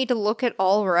 was... Do I need to look at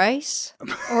all rice?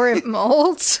 Or it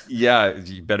molds? Yeah,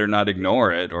 you better not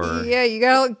ignore it, or Yeah, you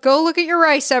gotta go look at your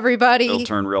rice, everybody. it'll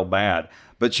turn real bad.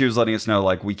 But she was letting us know,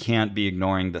 like, we can't be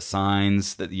ignoring the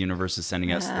signs that the universe is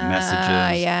sending us, the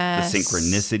messages, yes. the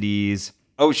synchronicities.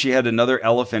 Oh, she had another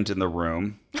elephant in the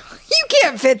room. You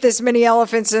can't fit this many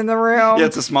elephants in the room. Yeah,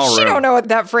 it's a small room. She don't know what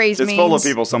that phrase It's means. full of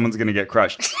people. Someone's going to get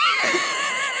crushed.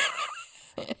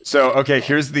 So, okay,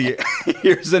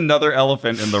 here's another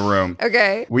elephant in the room.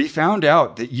 Okay. We found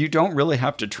out that you don't really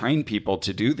have to train people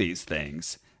to do these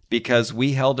things because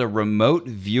we held a remote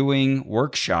viewing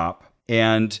workshop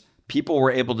and people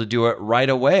were able to do it right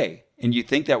away. And you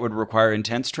think that would require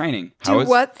intense training. Do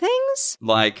what things?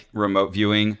 Like remote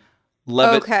viewing.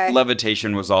 Okay.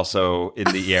 Levitation was also in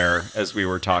the air as we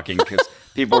were talking because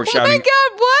people were Oh shouting. my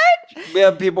God, what?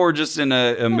 Yeah, people were just in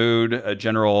a mood, a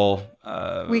general...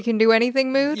 We can do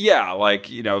anything mood? Yeah, like,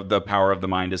 the power of the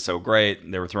mind is so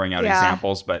great. They were throwing out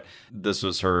examples, but this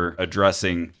was her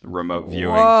addressing remote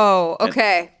viewing. Whoa,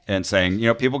 okay. And saying,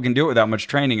 people can do it without much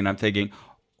training. And I'm thinking,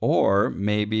 or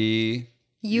maybe...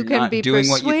 You you're can not be doing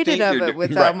what you persuaded think of you're it doing.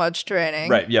 without Right. much training.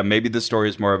 Right, yeah, maybe the story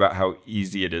is more about how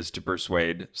easy it is to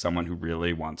persuade someone who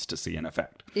really wants to see an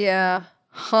effect. Yeah.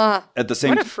 Huh. At the same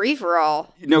What a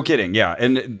free-for-all. No kidding, yeah.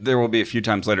 And there will be a few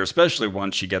times later, especially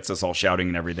once she gets us all shouting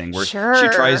and everything, where Sure. she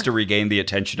tries to regain the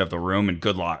attention of the room, and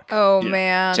good luck. Oh,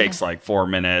 man. Takes like 4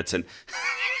 minutes. And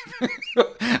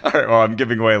all right, well, I'm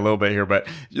giving away a little bit here, but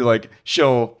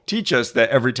she'll teach us that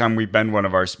every time we bend one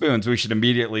of our spoons, we should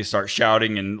immediately start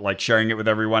shouting and sharing it with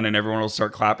everyone, and everyone will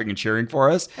start clapping and cheering for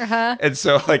us. Uh-huh. And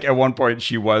so at one point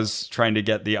she was trying to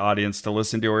get the audience to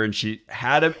listen to her, and she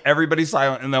had everybody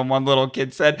silent, and then one little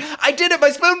kid said, "I did it,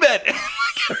 my spoon bent."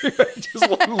 Everybody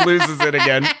just loses it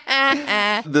again.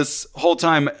 This whole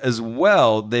time as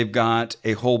well, they've got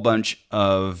a whole bunch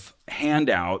of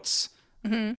handouts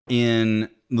in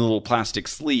little plastic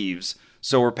sleeves.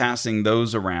 So we're passing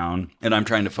those around, and I'm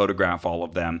trying to photograph all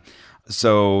of them.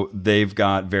 So they've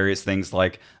got various things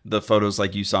like the photos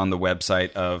like you saw on the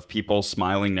website of people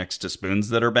smiling next to spoons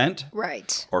that are bent.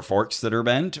 Right. Or forks that are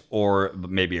bent, or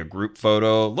maybe a group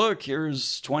photo. Look,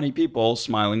 here's 20 people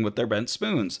smiling with their bent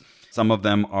spoons. Some of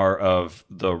them are of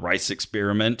the rice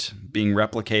experiment being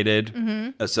replicated.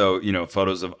 Mm-hmm. So,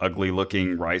 photos of ugly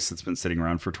looking rice that's been sitting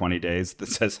around for 20 days that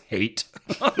says hate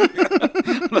on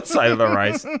the side of the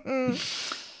rice.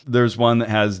 There's one that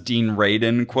has Dean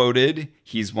Radin quoted.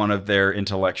 He's one of their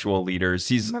intellectual leaders.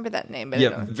 I remember that name, but I Yeah,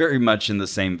 don't. very much in the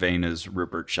same vein as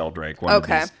Rupert Sheldrake, one of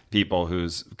these people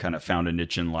who's kind of found a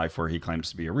niche in life where he claims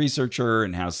to be a researcher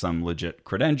and has some legit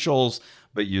credentials,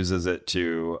 but uses it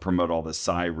to promote all the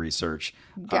psi research.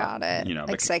 Got it.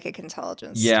 Like psychic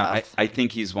intelligence Yeah, stuff. I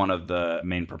think he's one of the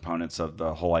main proponents of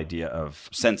the whole idea of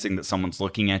sensing that someone's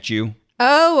looking at you.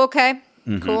 Oh, okay.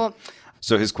 Mm-hmm. Cool.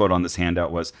 So his quote on this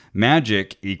handout was,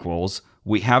 "Magic equals,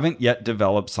 we haven't yet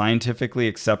developed scientifically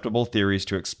acceptable theories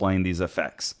to explain these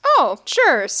effects." Oh,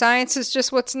 sure. Science is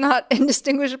just what's not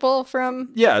indistinguishable from...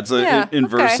 Yeah, it's an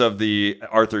inverse okay. of the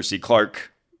Arthur C.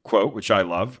 Clarke quote, which I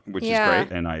love, which is great,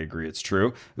 and I agree it's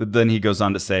true. But then he goes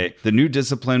on to say, "The new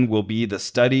discipline will be the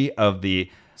study of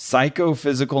the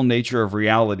psychophysical nature of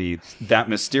reality, that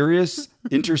mysterious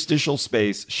interstitial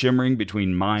space shimmering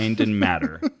between mind and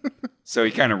matter." So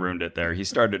he kind of ruined it there. He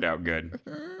started out good.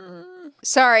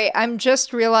 Sorry, I'm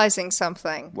just realizing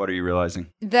something. What are you realizing?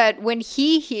 That when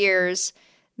he hears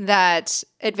that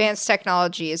advanced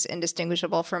technology is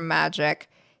indistinguishable from magic,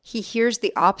 he hears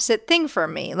the opposite thing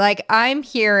from me. Like, I'm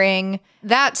hearing,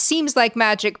 that seems like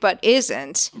magic, but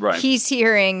isn't. Right. He's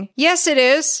hearing, yes, it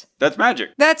is. That's magic.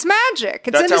 That's magic.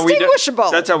 It's That's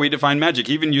indistinguishable. that's how we define magic.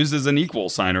 He even uses an equal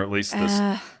sign, or at least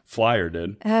this flyer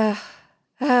did.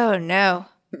 Oh, no.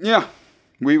 Yeah,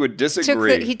 we would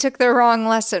disagree. He took the wrong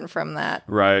lesson from that.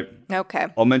 Right. Okay.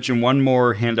 I'll mention one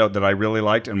more handout that I really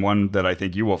liked and one that I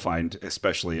think you will find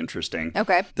especially interesting.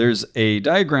 Okay. There's a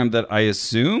diagram that I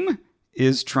assume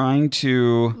is trying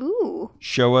to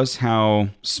show us how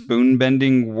spoon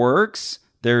bending works.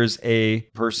 There's a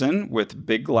person with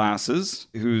big glasses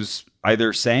who's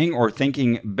either saying or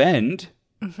thinking bend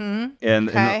and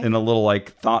in a little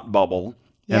thought bubble.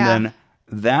 Yeah. And then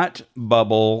that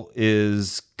bubble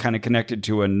is kind of connected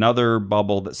to another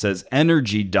bubble that says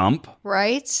energy dump.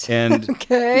 Right. And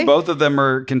Okay. both of them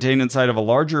are contained inside of a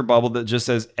larger bubble that just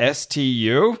says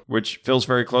STU, which feels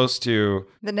very close to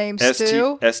The name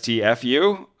Stu.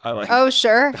 STFU. I like, Oh,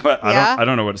 sure. but yeah. I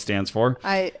don't know what it stands for.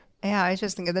 I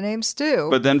just think of the name Stu.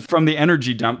 But then from the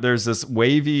energy dump, there's this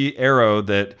wavy arrow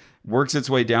that works its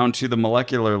way down to the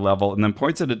molecular level and then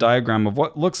points at a diagram of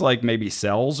what looks like maybe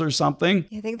cells or something.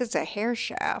 I think that's a hair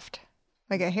shaft,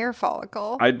 like a hair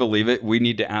follicle. I'd believe it. We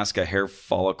need to ask a hair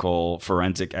follicle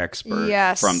forensic expert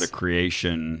Yes. from the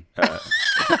creation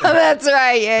That's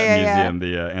right. Yeah. museum,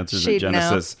 the Answers She'd in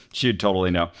Genesis. She'd totally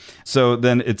know. So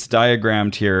then it's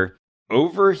diagrammed here.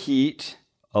 Overheat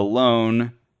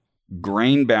alone,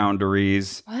 grain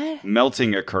boundaries, What?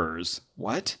 melting occurs.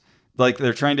 What? Like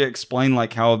they're trying to explain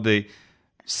like how the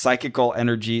psychical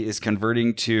energy is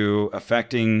converting to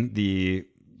affecting the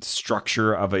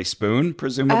structure of a spoon,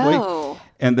 presumably. Oh.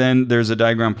 And then there's a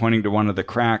diagram pointing to one of the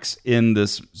cracks in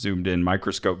this zoomed in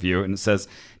microscope view. And it says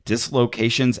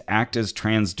dislocations act as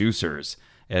transducers.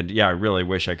 And yeah, I really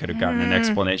wish I could have gotten an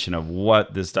explanation of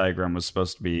what this diagram was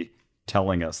supposed to be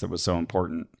telling us that was so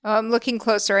important. I'm looking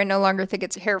closer. I no longer think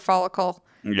it's a hair follicle.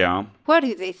 Yeah. What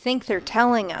do they think they're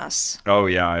telling us? Oh,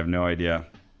 yeah, I have no idea.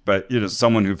 But,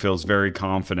 someone who feels very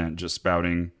confident just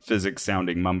spouting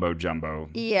physics-sounding mumbo-jumbo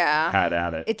Yeah. had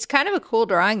at it. It's kind of a cool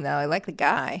drawing, though. I like the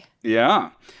guy. Yeah.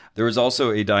 There was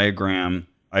also a diagram,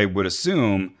 I would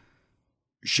assume,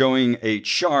 showing a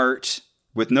chart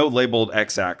with no labeled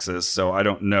x-axis. So I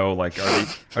don't know, like,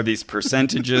 are these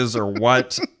percentages or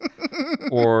what?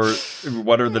 Or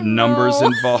what are the numbers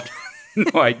involved?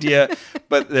 No idea.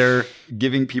 But they're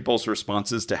giving people's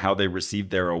responses to how they received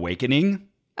their awakening.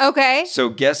 Okay. So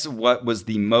guess what was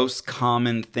the most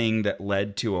common thing that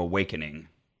led to awakening?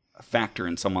 A factor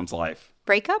in someone's life.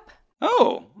 Breakup?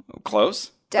 Oh,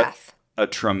 close. Death. A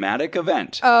traumatic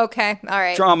event. Okay. All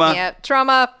right. Trauma. Yeah.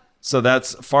 Trauma. So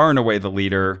that's far and away the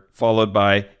leader, followed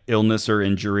by illness or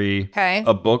injury. Okay.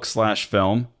 A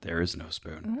book/film. There is no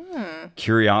spoon.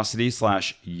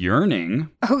 Curiosity/yearning.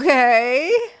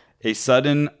 Okay. A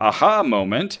sudden aha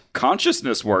moment.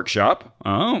 Consciousness workshop.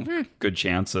 Oh, good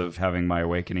chance of having my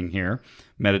awakening here.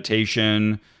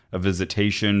 Meditation, a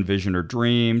visitation, vision or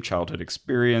dream, childhood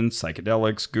experience,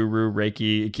 psychedelics, guru,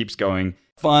 Reiki. It keeps going.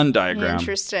 Fun diagram.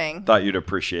 Interesting. Thought you'd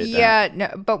appreciate that. Yeah, no,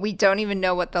 but we don't even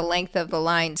know what the length of the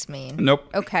lines mean. Nope.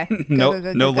 Okay.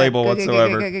 Nope. No label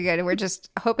whatsoever. Good. We're just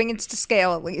hoping it's to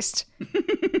scale at least.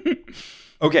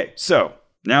 Okay, so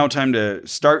now time to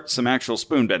start some actual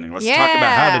spoon bending. Let's talk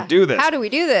about how to do this. How do we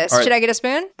do this? All right. Should I get a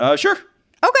spoon? Sure.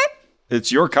 Okay.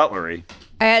 It's your cutlery.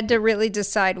 I had to really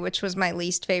decide which was my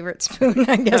least favorite spoon.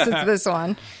 I guess it's this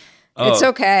one. Oh. It's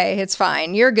okay. It's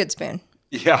fine. You're a good spoon.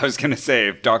 Yeah, I was going to say,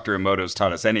 if Dr. Emoto's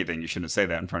taught us anything, you shouldn't say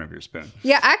that in front of your spoon.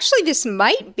 Yeah, actually, this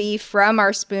might be from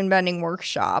our spoon bending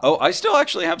workshop. Oh, I still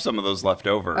actually have some of those left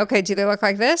over. Okay, do they look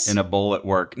like this? In a bowl at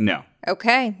work. No.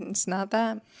 Okay, it's not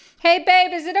that. Hey,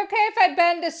 babe, is it okay if I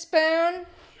bend a spoon?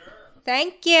 Sure.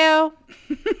 Thank you.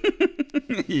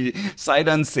 Sight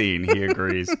unseen, he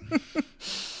agrees.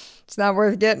 It's not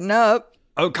worth getting up.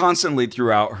 Oh, constantly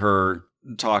throughout her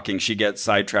talking, she gets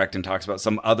sidetracked and talks about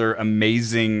some other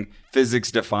amazing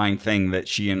physics-defying thing that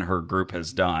she and her group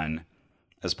has done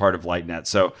as part of LightNet.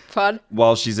 So Fun.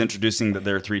 while she's introducing that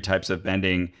there are 3 types of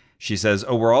bending, she says,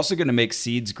 oh, we're also going to make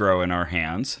seeds grow in our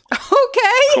hands.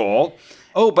 Okay. Cool.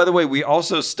 Oh, by the way, we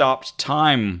also stopped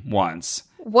time once.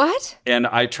 What? And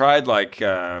I tried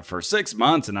for 6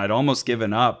 months and I'd almost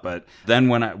given up. But then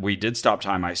when we did stop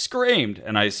time, I screamed.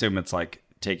 And I assume it's like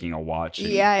taking a watch and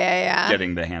Yeah.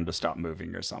 getting the hand to stop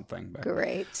moving or something. But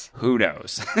Great. who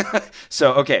knows?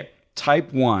 So, okay.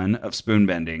 Type 1 of spoon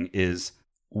bending is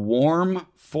warm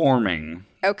forming.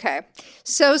 Okay.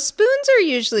 So spoons are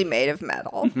usually made of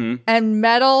metal, and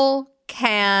metal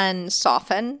can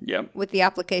soften Yep. with the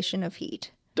application of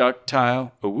heat.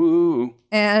 Ductile. Ooh.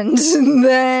 And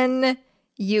then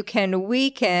you can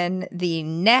weaken the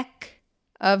neck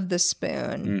of the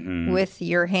spoon with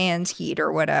your hand's heat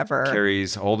or whatever.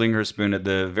 Carrie's holding her spoon at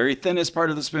the very thinnest part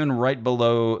of the spoon right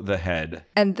below the head.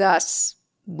 And thus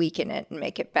weaken it and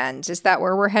make it bend. Is that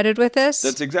where we're headed with this?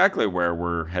 That's exactly where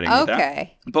we're heading with that.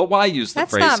 Okay. But why use the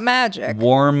That's phrase not magic.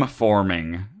 warm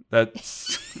forming?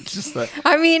 That's just that.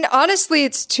 I mean, honestly,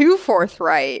 it's too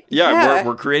forthright. Yeah,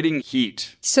 we're creating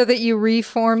heat. So that you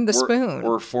reform the spoon.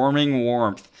 We're forming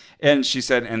warmth. And she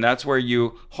said, and that's where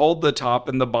you hold the top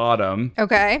and the bottom.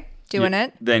 Okay. Doing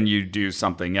it. Then you do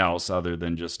something else other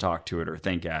than just talk to it or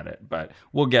think at it. But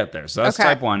we'll get there. So that's Okay.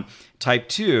 type 1. Type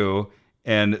 2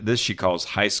 And this she calls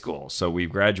high school. So we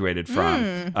graduated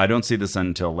from, I don't see this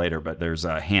until later, but there's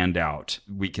a handout.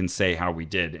 We can say how we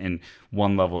did. And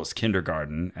one level is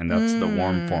kindergarten, and that's the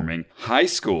warm forming. High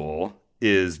school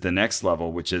is the next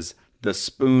level, which is the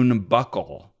spoon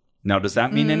buckle. Now, does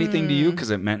that mean anything to you?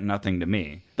 Because it meant nothing to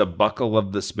me. The buckle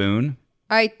of the spoon.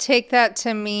 I take that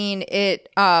to mean it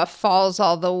falls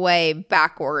all the way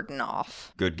backward and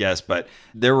off. Good guess, but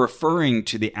they're referring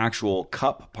to the actual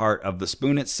cup part of the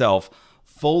spoon itself,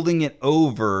 folding it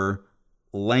over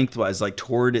lengthwise, like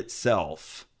toward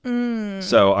itself.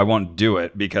 So I won't do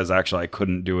it because actually I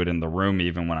couldn't do it in the room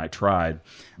even when I tried.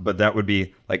 But that would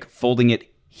be like folding it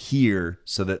here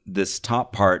so that this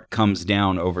top part comes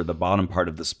down over the bottom part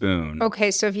of the spoon.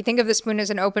 Okay, so if you think of the spoon as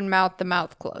an open mouth, the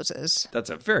mouth closes. That's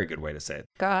a very good way to say it.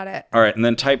 Got it. All right, and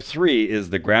then type 3 is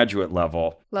the graduate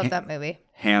level. Love that movie.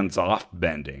 Hands-off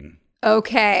bending.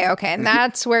 Okay, and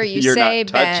that's where you You're say not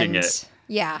touching bend. it.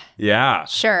 Yeah, Yeah.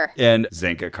 sure. And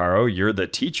Zenka Caro, you're the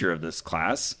teacher of this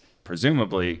class.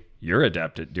 Presumably, you're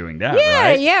adept at doing that, Yeah,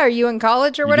 right? yeah. Are you in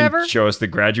college or You whatever? can show us the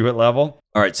graduate level.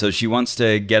 All right, so she wants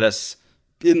to get us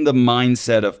in the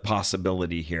mindset of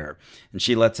possibility here. And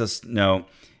she lets us know,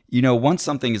 once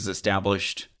something is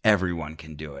established, everyone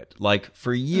can do it. Like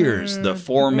for years, the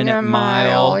 4-minute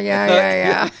mile.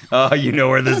 Yeah. Oh, you know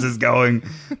where this is going.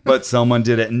 But someone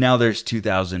did it. And now there's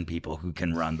 2,000 people who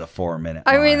can run the 4-minute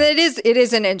mile. I mean, it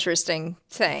is an interesting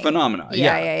thing. Phenomenon.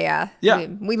 Yeah.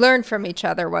 We learn from each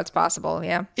other what's possible.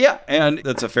 Yeah. Yeah, and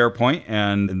that's a fair point,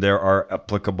 and there are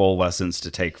applicable lessons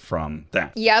to take from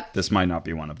that. Yep. This might not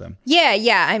be one of them.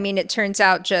 Yeah. I mean, it turns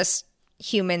out just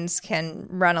humans can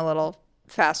run a little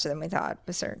faster than we thought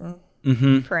with certain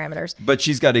parameters. But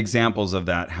she's got examples of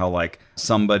that, how like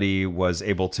somebody was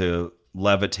able to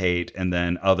levitate and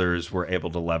then others were able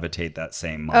to levitate that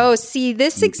same moment. Oh, see,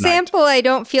 this example I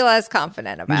don't feel as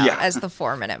confident about Yeah. as the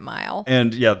 4-minute mile.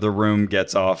 And yeah, the room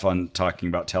gets off on talking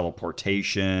about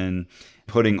teleportation,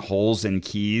 putting holes in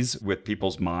keys with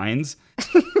people's minds.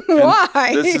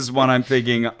 Why? This is when I'm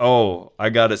thinking, oh, I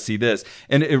got to see this.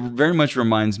 And it very much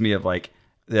reminds me of like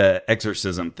the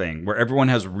exorcism thing where everyone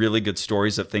has really good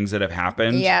stories of things that have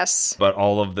happened. Yes. But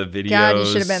all of the videos. God, you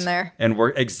should have been there. And we're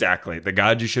exactly the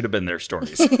God, you should have been there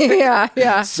stories.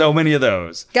 yeah. So many of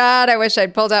those. God, I wish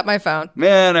I'd pulled out my phone.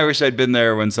 Man, I wish I'd been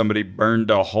there when somebody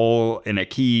burned a hole in a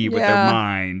key with their Yeah.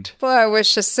 mind. Boy, I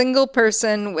wish a single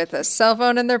person with a cell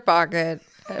phone in their pocket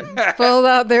had pulled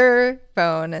out their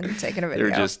phone and taken a video.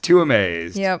 They're just too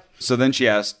amazed. Yep. So then she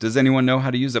asked, does anyone know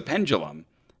how to use a pendulum?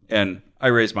 And I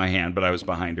raised my hand, but I was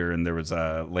behind her, and there was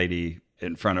a lady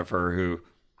in front of her who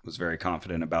was very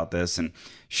confident about this, and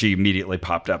she immediately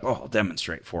popped up, oh, I'll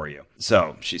demonstrate for you.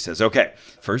 So she says, okay,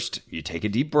 first you take a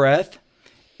deep breath,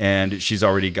 and she's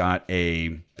already got a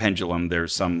pendulum.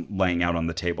 There's some laying out on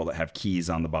the table that have keys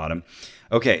on the bottom.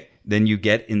 Okay, then you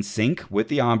get in sync with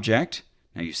the object.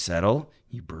 Now you settle,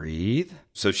 you breathe.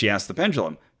 So she asked the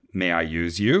pendulum, may I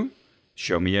use you?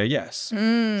 Show me a yes.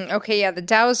 Okay, yeah, the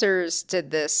Dowsers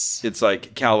did this. It's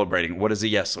like calibrating. What does a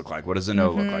yes look like? What does a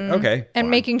no look like? Okay. And fine.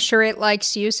 making sure it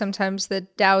likes you. Sometimes the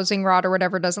dowsing rod or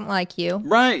whatever doesn't like you.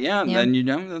 Right, yeah. Then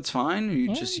that's fine.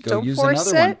 You just go don't use force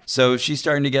another one. it. So she's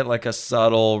starting to get like a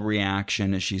subtle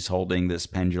reaction as she's holding this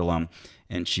pendulum,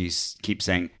 and she keeps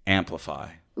saying amplify.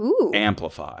 Ooh.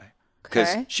 Amplify. Because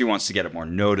Okay. she wants to get a more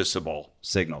noticeable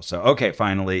signal. So, okay,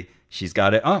 finally, she's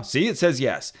got it. Oh, see, it says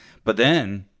yes. But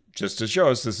then, just to show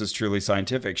us this is truly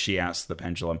scientific, she asks the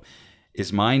pendulum,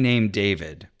 is my name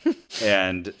David?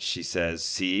 And she says,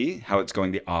 see how it's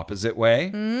going the opposite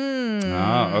way?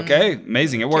 Oh, okay.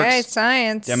 Amazing. It works. Okay,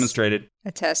 science. Demonstrated.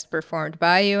 A test performed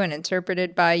by you and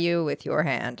interpreted by you with your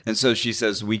hand. And so she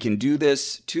says, we can do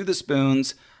this to the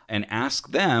spoons and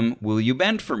ask them, will you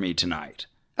bend for me tonight?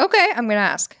 Okay, I'm going to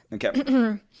ask. Okay.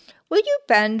 Will you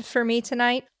bend for me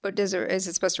tonight? Or is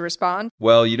it supposed to respond?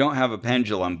 Well, you don't have a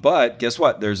pendulum, but guess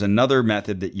what? There's another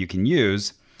method that you can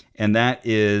use, and that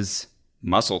is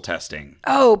muscle testing.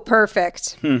 Oh,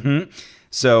 perfect.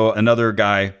 So another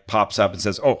guy pops up and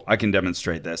says, oh, I can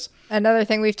demonstrate this. Another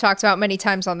thing we've talked about many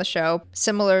times on the show,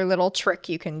 similar little trick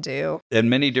you can do. And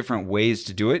many different ways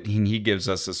to do it. And he gives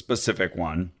us a specific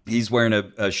one. He's wearing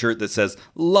a shirt that says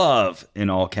love in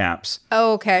all caps.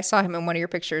 Oh, okay. I saw him in one of your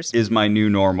pictures. Is my new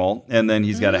normal. And then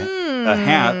he's got a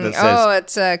hat that says, Oh,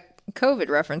 it's a COVID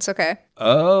reference. Okay.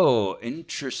 oh,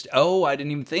 interesting. Oh, I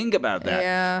didn't even think about that.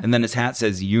 Yeah. And then his hat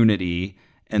says unity.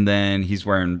 And then he's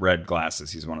wearing red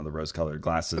glasses. He's one of the rose-colored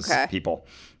glasses Okay. people.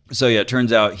 So yeah, it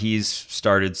turns out he's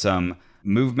started some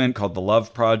movement called the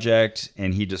Love Project,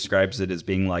 and he describes it as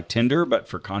being like Tinder, but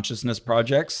for consciousness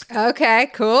projects. Okay,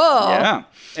 cool. Yeah.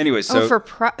 Anyway, so for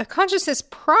consciousness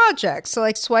projects. So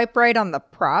like swipe right on the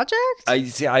project?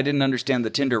 I didn't understand the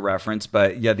Tinder reference,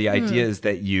 but yeah, the idea is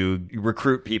that you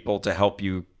recruit people to help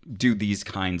you do these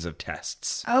kinds of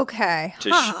tests Okay.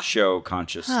 to show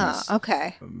consciousness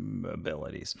Okay.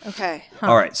 abilities. Okay.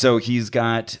 All right, so he's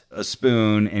got a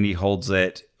spoon and he holds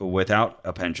it without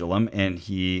a pendulum, and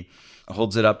he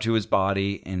holds it up to his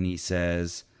body and he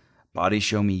says, "Body,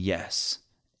 show me yes."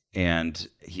 And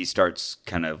he starts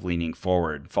kind of leaning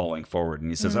forward, falling forward,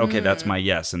 and he says, "Okay, that's my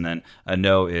yes." And then a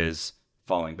no is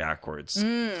falling backwards.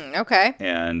 Okay.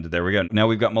 And there we go. Now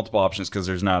we've got multiple options because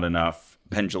there's not enough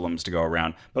pendulums to go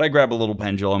around. But I grab a little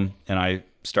pendulum and I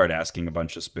start asking a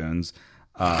bunch of spoons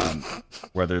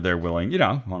whether they're willing,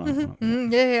 Yeah. No,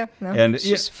 And it's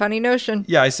just a funny notion.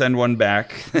 yeah, I send one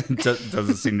back. It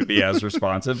doesn't seem to be as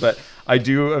responsive, but I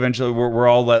do eventually. We're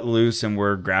all let loose and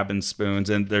we're grabbing spoons,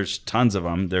 and there's tons of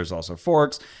them. There's also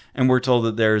forks, and we're told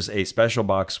that there's a special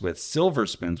box with silver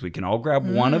spoons. We can all grab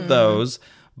one of those,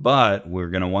 but we're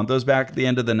going to want those back at the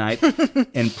end of the night.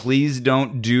 And please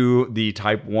don't do the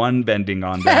type 1 bending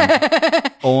on them.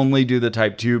 Only do the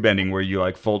type 2 bending where you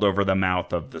like fold over the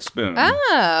mouth of the spoon.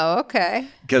 Oh, okay.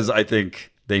 Because I think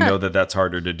they know that that's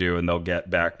harder to do, and they'll get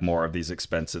back more of these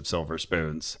expensive silver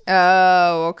spoons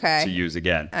Oh, okay. to use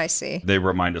again. I see. They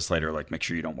remind us later, like, make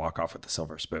sure you don't walk off with the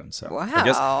silver spoon. So I Wow.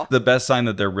 guess the best sign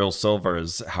that they're real silver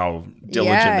is how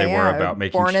diligent they were about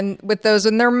making born with those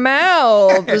in their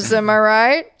mouths. Am I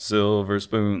right? silver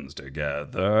spoons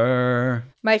together.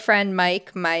 My friend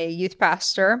Mike, my youth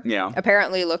pastor, Yeah.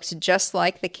 apparently looked just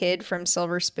like the kid from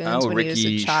Silver Spoons Oh, when he was a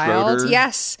Ricky child. Schroeder?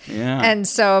 Yes. Yeah. And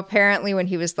so apparently when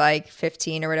he was like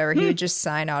 15 or whatever, he would just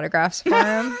sign autographs for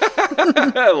him.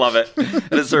 I love it.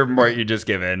 At a certain point, you just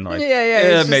give in. Like, It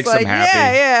it makes them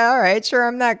happy. Yeah, all right, sure,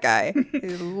 I'm that guy.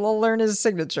 We'll learn his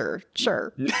signature.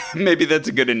 Sure. Maybe that's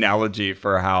a good analogy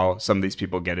for how some of these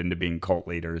people get into being cult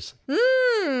leaders.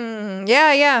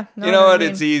 Yeah. No, You know what? I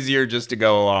mean, It's easier just to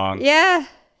go along. Yeah.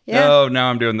 Oh, now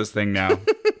I'm doing this thing now.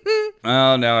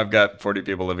 Oh, now I've got 40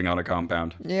 people living on a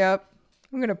compound. Yep.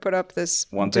 I'm going to put up this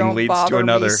One thing "Don't leads to bother me"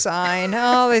 another. sign.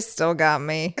 Oh, they still got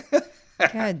me.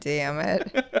 God damn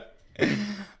it.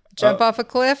 Jump off a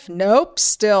cliff? Nope.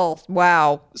 Still.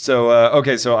 Wow. So,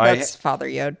 okay, so That's Father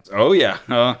Yod. Oh, yeah.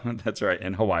 Oh, that's right.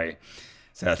 In Hawaii.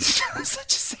 So that's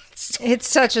such a sad story. It's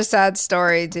such a sad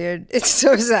story, dude. It's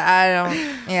so sad.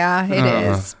 It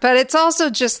is. But it's also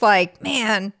just like,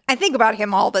 man, I think about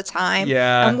him all the time.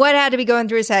 Yeah. And what had to be going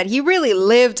through his head. He really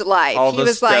lived life. All He the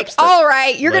was like, steps that all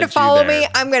right, you're going led to you follow there. me.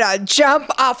 I'm going to jump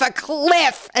off a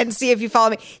cliff and see if you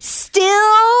follow me. Still,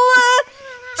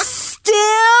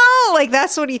 like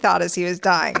that's what he thought as he was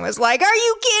dying, was like, are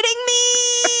you kidding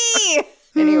me?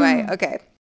 Anyway, okay.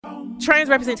 Trans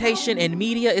representation in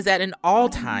media is at an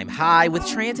all-time high, with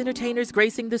trans entertainers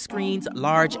gracing the screens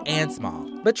large and small.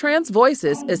 But trans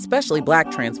voices, especially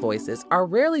Black trans voices, are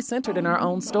rarely centered in our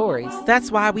own stories. That's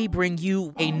why we bring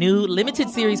you a new limited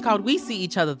series called We See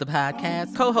Each Other, the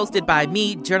podcast, co-hosted by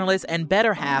me, journalist and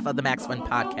better half of the Max Fun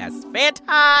podcast, Fanti,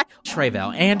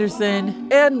 Tre'vell Anderson.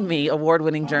 And me,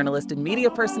 award-winning journalist and media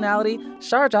personality,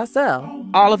 Shar Jossell.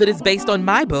 All of it is based on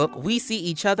my book, We See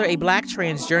Each Other, a Black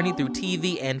trans journey through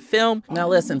TV and film. Now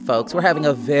listen, folks, we're having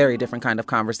a very different kind of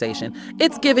conversation.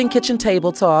 It's giving kitchen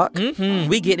table talk.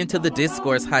 We get into the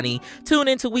discourse, honey. Tune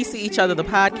into We See Each Other, the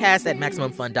podcast at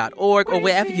MaximumFun.org or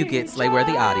wherever you get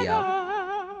Slayworthy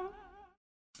audio.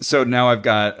 So now I've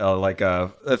got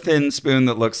a thin spoon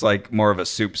that looks like more of a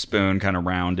soup spoon, kind of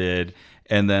rounded.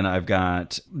 And then I've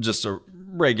got just a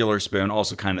regular spoon,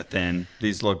 also kind of thin.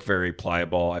 These look very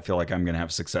pliable. I feel like I'm going to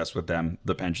have success with them.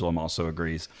 The pendulum also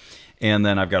agrees. And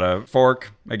then I've got a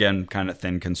fork, again, kind of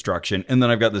thin construction. And then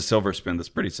I've got the silver spoon that's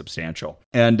pretty substantial.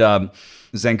 And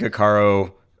Zenka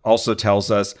Caro also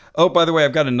tells us, oh, by the way,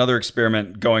 I've got another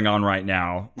experiment going on right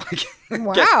now.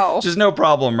 Wow. Just no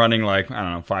problem running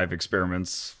 5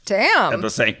 experiments Damn. at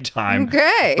the same time.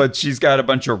 Okay. But she's got a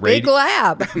bunch of Big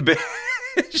lab.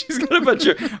 She's got a bunch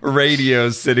of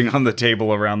radios sitting on the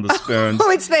table around the spoons.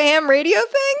 Oh, it's the ham radio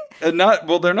thing?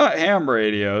 They're not ham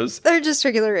radios. They're just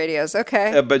regular radios.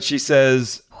 Okay. But she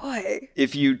says, Boy.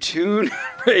 if you tune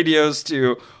radios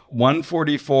to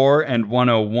 144 and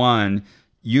 101,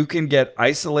 you can get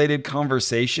isolated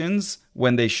conversations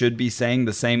when they should be saying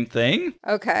the same thing.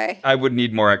 Okay. I would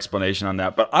need more explanation on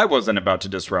that, but I wasn't about to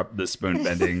disrupt this spoon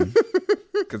bending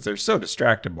because they're so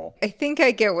distractible. I think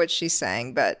I get what she's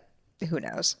saying, but who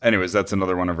knows? Anyways, that's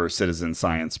another one of her citizen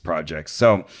science projects.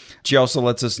 So she also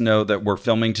lets us know that we're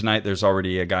filming tonight. There's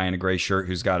already a guy in a gray shirt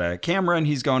who's got a camera, and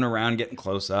he's going around getting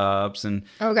close-ups and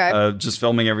just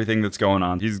filming everything that's going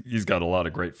on. He's got a lot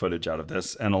of great footage out of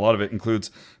this, and a lot of it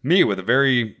includes me with a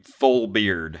very full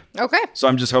beard. Okay. So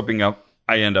I'm just hoping I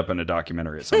end up in a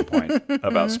documentary at some point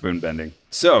about spoon bending.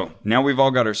 So now we've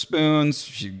all got our spoons.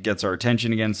 She gets our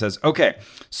attention again and says, okay,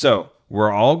 so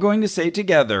we're all going to say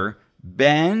together,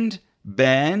 bend,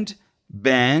 bend,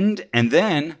 bend, and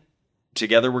then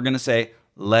together we're going to say,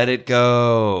 let it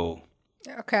go.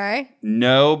 Okay.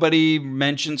 Nobody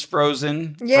mentions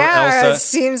Frozen or Yeah, Elsa. it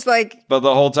seems like But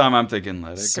the whole time I'm thinking,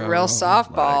 let it it's go. a real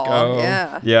softball. Let it go.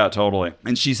 Yeah. Yeah, totally.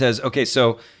 And she says, okay,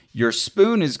 so your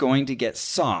spoon is going to get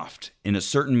soft in a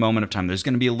certain moment of time. There's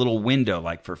going to be a little window,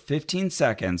 like for 15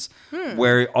 seconds,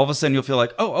 where all of a sudden you'll feel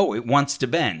like, oh, it wants to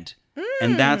bend.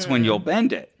 And that's when you'll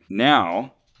bend it.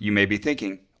 Now, you may be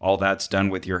thinking, all that's done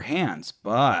with your hands.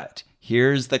 But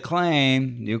here's the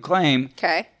new claim.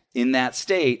 Okay. In that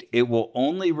state, it will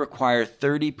only require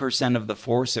 30% of the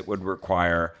force it would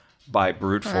require by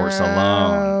brute force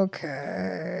alone.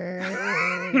 Okay.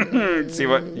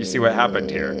 You see what happened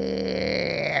here?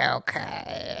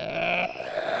 Okay.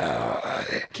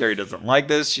 Carrie doesn't like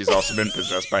this. She's also been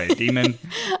possessed by a demon.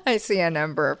 I see a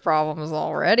number of problems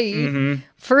already. Mm-hmm.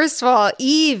 First of all,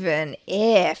 even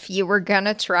if you were going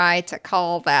to try to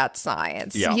call that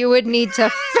science, Yeah. you would need to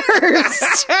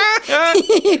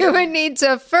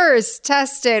first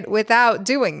test it without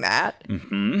doing that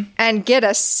and get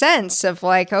a sense of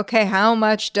like, okay, how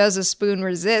much does a spoon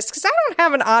resist? Because I don't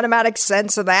have an automatic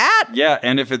sense of that. Yeah,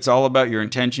 and if it's all about your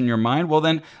intention, your mind, well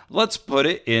then let's put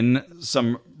it in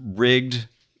some rigged,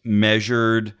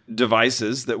 measured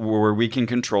devices where we can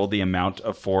control the amount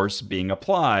of force being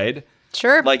applied.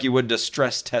 Sure. Like you would to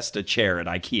stress test a chair at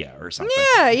IKEA or something.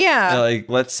 Yeah. Like,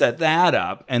 let's set that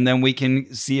up, and then we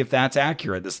can see if that's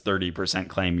accurate, this 30%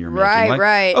 claim you're making. Right, Like,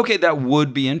 right. Okay, that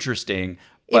would be interesting.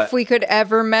 But If we could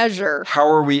ever measure. how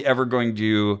are we ever going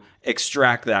to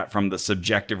extract that from the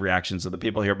subjective reactions of the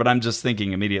people here? But I'm just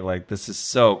thinking immediately, like, this is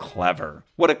so clever.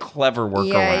 What a clever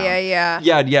workaround.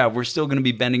 Yeah, we're still going to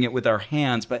be bending it with our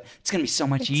hands, but it's going to be so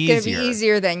much easier. It's going to be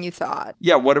easier than you thought.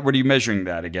 Yeah, what are you measuring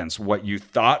that against? What you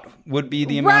thought would be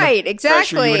the amount Right, of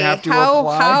pressure you exactly. would have to How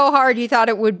apply? hard you thought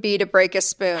it would be to break a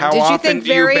spoon. How Did you often think do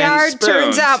you very bend hard?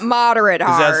 Turns spoons? out moderate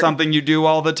hard. Is that something you do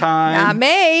all the time? Not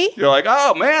me. You're like,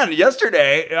 oh man,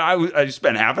 yesterday I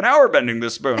spent half an hour bending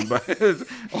this spoon, but it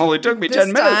only took me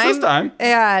 10 minutes this time.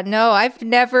 Yeah, no, I've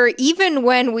never, even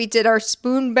when we did our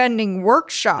spoon bending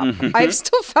workshop, I've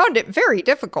still found it very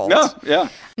difficult. No, yeah.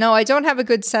 No, I don't have a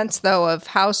good sense, though, of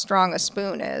how strong a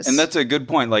spoon is. And that's a good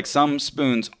point. Like some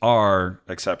spoons are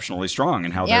exceptionally strong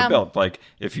in how Yeah. they're built. Like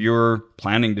if you're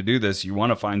planning to do this, you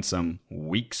want to find some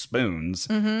weak spoons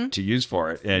to use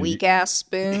for it. And Weak-ass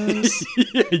spoons.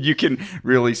 you can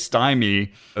really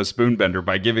stymie a spoon bender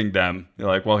by giving them, you're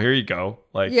like, well, here you go.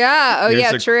 Like, Yeah. Oh, here's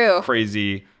yeah, a true.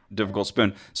 Crazy, difficult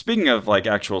spoon. Speaking of like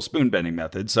actual spoon bending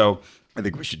methods, so I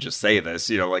think we should just say this,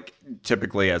 like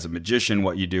typically as a magician,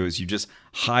 what you do is you just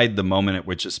hide the moment at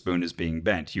which a spoon is being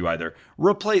bent. You either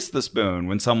replace the spoon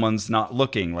when someone's not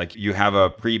looking, like you have a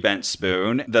pre-bent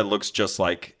spoon that looks just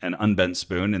like an unbent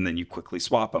spoon, and then you quickly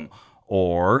swap them.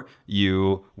 Or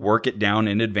you work it down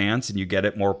in advance and you get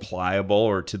it more pliable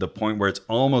or to the point where it's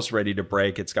almost ready to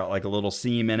break. It's got like a little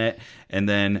seam in it. And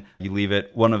then you leave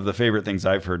it. One of the favorite things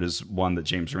I've heard is one that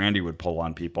James Randi would pull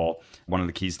on people. One of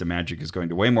the keys to magic is going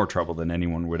to way more trouble than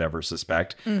anyone would ever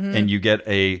suspect. And you get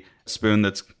a spoon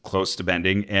that's close to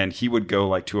bending. And he would go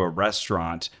like to a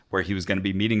restaurant where he was going to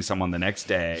be meeting someone the next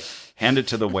day, hand it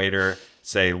to the waiter,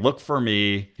 say, look for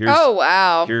me. Here's, Oh,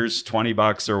 wow. Here's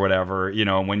 $20 or whatever.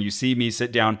 And when you see me,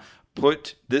 sit down,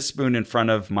 put this spoon in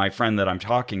front of my friend that I'm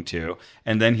talking to.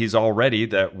 And then he's all ready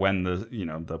that when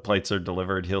the plates are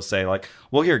delivered, he'll say like,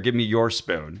 well, here, give me your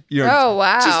spoon. Oh,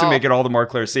 wow. Just to make it all the more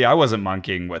clear. See, I wasn't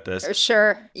monkeying with this.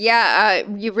 Sure. Yeah,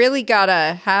 you really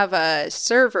gotta have a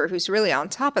server who's really on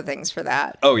top of things for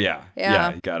that. Oh, yeah.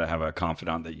 Yeah. You got to have a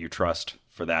confidant that you trust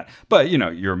for that. But,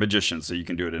 you're a magician, so you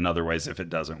can do it in other ways if it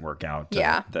doesn't work out.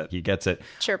 Yeah. That he gets it.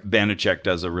 Sure. Banachek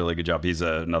does a really good job. He's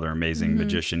another amazing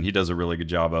magician. He does a really good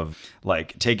job of,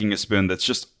 like, taking a spoon that's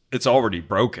just, it's already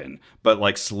broken, but,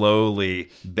 like, slowly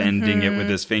bending it with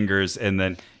his fingers, and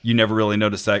then you never really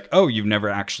notice, like, oh, you've never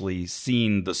actually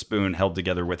seen the spoon held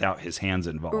together without his hands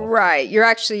involved. Right. You're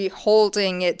actually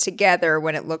holding it together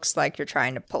when it looks like you're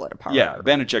trying to pull it apart. Yeah,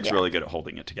 Banachek's really good at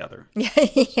holding it together. Yeah.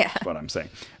 That's what I'm saying.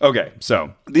 Okay,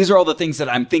 so these are all the things that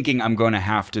I'm thinking I'm going to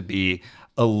have to be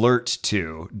alert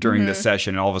to during the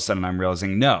session. And all of a sudden I'm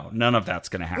realizing, no, none of that's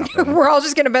going to happen. We're all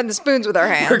just going to bend the spoons with our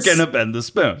hands. We're going to bend the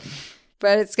spoon.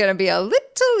 But it's going to be a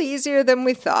little easier than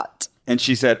we thought. And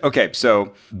she said, okay,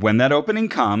 so when that opening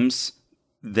comes,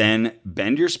 then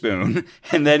bend your spoon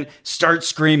and then start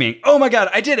screaming, oh my God,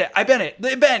 I did it. I bent it.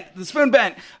 It bent. The spoon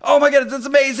bent. Oh my God, that's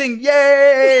amazing.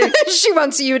 Yay. She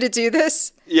wants you to do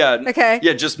this? Yeah. Okay.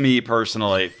 Yeah, just me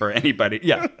personally for anybody.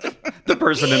 Yeah. The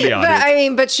person in the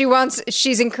audience. But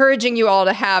she's encouraging you all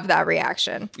to have that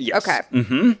reaction. Yes. Okay.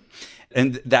 Mm-hmm.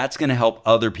 And that's going to help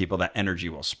other people. That energy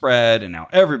will spread and now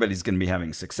everybody's going to be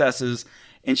having successes.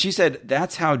 And she said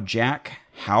that's how Jack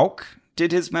Houck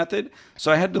did his method.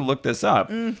 So I had to look this up.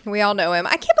 We all know him. I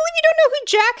can't believe you don't know who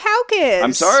Jack Houck is.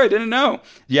 I'm sorry, I didn't know.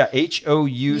 Yeah, Houck.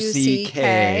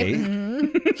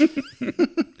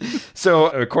 So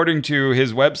according to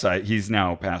his website, he's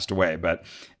now passed away, but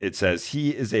it says he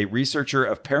is a researcher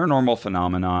of paranormal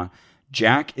phenomena.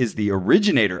 Jack is the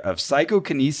originator of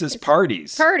psychokinesis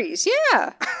parties. Parties,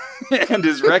 yeah. And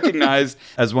is recognized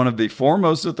as one of the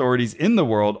foremost authorities in the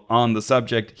world on the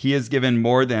subject. He has given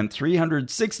more than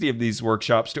 360 of these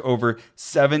workshops to over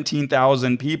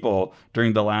 17,000 people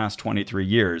during the last 23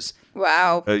 years.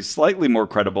 Wow. A slightly more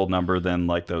credible number than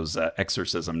like those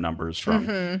exorcism numbers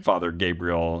from Father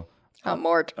Gabriel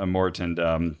Mort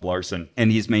and Larson.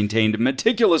 And he's maintained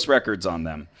meticulous records on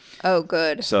them. Oh,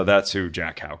 good. So that's who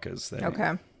Jack Houck is.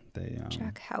 Okay.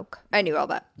 Jack Houck. I knew all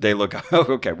that. They look, oh,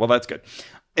 okay, well, that's good.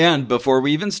 And before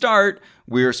we even start,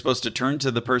 we're supposed to turn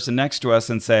to the person next to us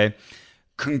and say,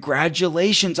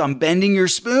 congratulations on bending your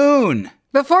spoon.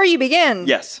 Before you begin?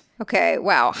 Yes. Okay,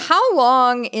 wow. How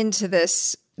long into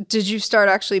this did you start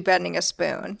actually bending a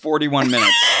spoon? 41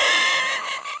 minutes.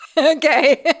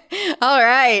 Okay. All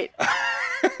right.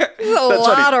 There's a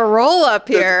lot of roll up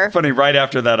here. That's funny. Right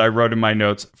after that, I wrote in my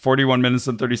notes, 41 minutes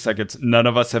and 30 seconds. None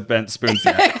of us have bent spoons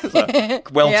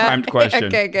yet. Well-timed question.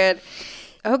 Okay, good.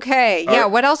 Okay. Yeah.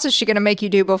 What else is she going to make you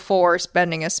do before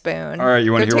bending a spoon? All right.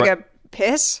 You want to hear take a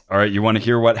piss? All right. You want to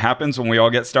hear what happens when we all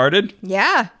get started?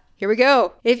 Yeah. Here we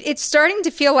go. It's starting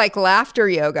to feel like laughter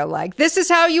yoga. Like, this is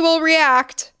how you will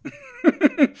react.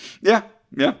 Yeah.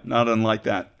 Not unlike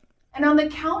that. And on the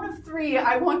count of 3,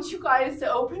 I want you guys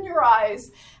to open your eyes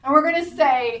and we're going to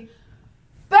say,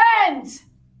 bend,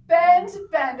 bend,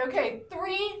 bend. Okay,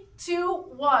 3, 2,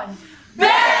 1.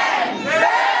 Bend,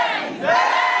 bend,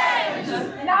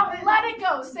 bend. Now let it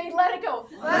go. Say let it go.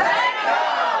 Let it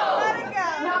go. Let it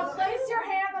go. Now place your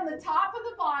hand on the top of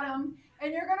the bottom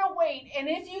and you're going to wait. And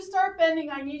if you start bending,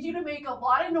 I need you to make a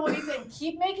lot of noise and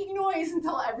keep making noise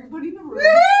until everybody in the room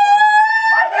is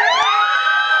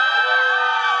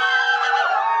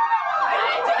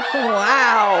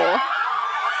Wow.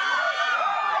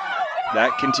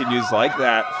 That continues like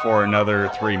that for another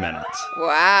 3 minutes.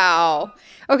 Wow.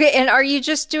 Okay, and are you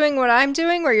just doing what I'm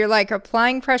doing, where you're like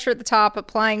applying pressure at the top,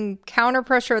 applying counter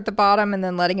pressure at the bottom, and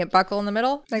then letting it buckle in the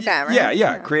middle? Like that, right?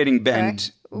 Yeah. Creating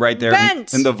bend right there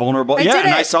Bent. in the vulnerable. I did and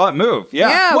it. I saw it move.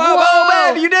 Yeah. Whoa.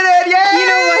 Ben, you did it. Yay! You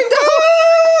know what,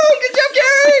 Woo! Good job,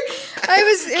 Carrie.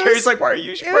 It Carrie's was like, why are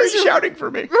you shouting for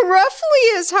me?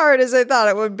 roughly as hard as I thought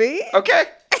it would be. Okay.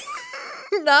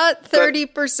 Not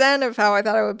 30% of how I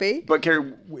thought it would be. But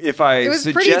Carrie, it was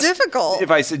pretty difficult. If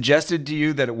I suggested to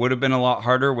you that it would have been a lot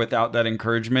harder without that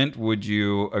encouragement, would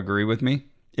you agree with me?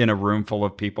 In a room full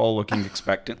of people looking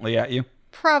expectantly at you?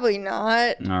 Probably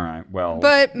not. All right. Well.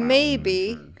 But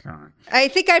maybe. I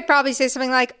think I'd probably say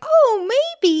something like,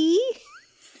 oh,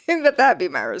 maybe. But that'd be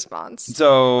my response.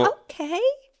 So. Okay.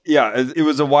 Yeah, it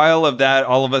was a while of that,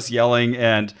 all of us yelling,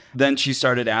 and then she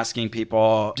started asking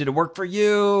people, did it work for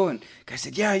you? And the guy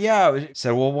said, yeah. I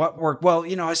said, well, what worked? Well,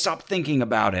 I stopped thinking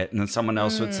about it. And then someone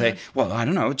else would say, well, I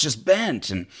don't know, it's just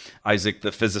bent. And Isaac,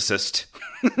 the physicist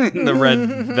in the red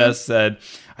vest, said,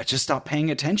 I just stopped paying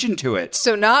attention to it.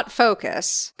 So not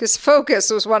focus, because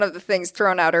focus was one of the things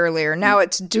thrown out earlier. Now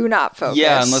it's do not focus.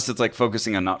 Yeah, unless it's like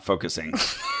focusing on not focusing.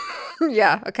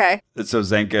 Yeah, okay. So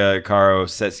Zenka Caro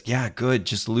says, yeah, good.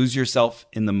 Just lose yourself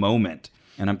in the moment.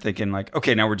 And I'm thinking like,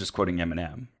 okay, now we're just quoting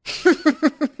Eminem.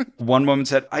 One woman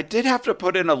said, I did have to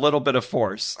put in a little bit of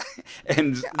force.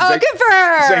 And good for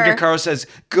her. Zenka Caro says,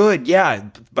 good, yeah,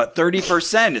 but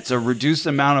 30%. It's a reduced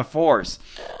amount of force.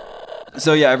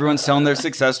 So yeah, everyone's telling their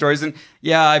success stories. And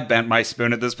yeah, I bent my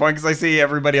spoon at this point because I see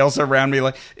everybody else around me.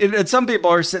 Like, and some people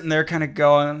are sitting there kind of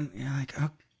going, like,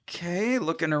 okay,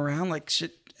 looking around like,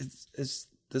 shit. Is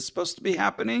this supposed to be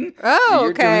happening? Oh,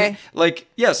 okay. Like,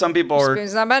 yeah, some people are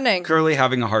clearly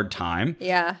having a hard time.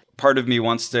 Yeah. Part of me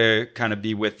wants to kind of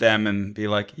be with them and be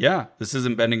like, yeah, this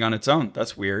isn't bending on its own.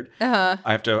 That's weird. I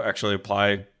have to actually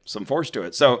apply some force to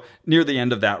it. So near the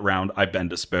end of that round, I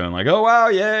bend a spoon like, oh, wow,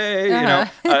 yay. You know,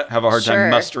 I have a hard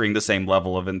time mustering the same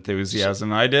level of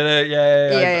enthusiasm. I did it.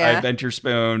 Yay. I bent your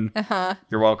spoon.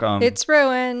 You're welcome. It's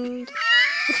ruined.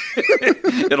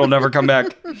 It'll never come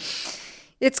back.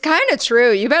 It's kind of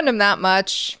true. You bend them that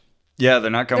much. Yeah,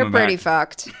 they're not coming back. They're pretty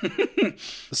fucked.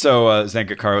 So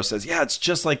Zenka Caro says, yeah, it's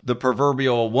just like the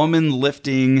proverbial woman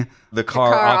lifting the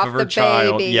car off of her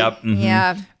child. Baby. Yep. Mm-hmm.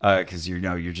 Yeah. Because,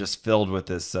 you're just filled with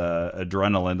this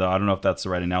adrenaline. Though I don't know if that's the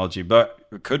right analogy, but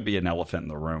it could be an elephant in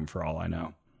the room for all I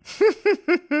know.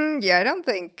 Yeah, I don't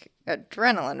think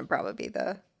adrenaline would probably be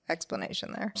the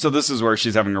explanation there. So this is where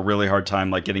she's having a really hard time,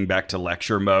 like, getting back to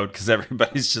lecture mode because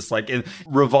everybody's just like in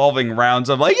revolving rounds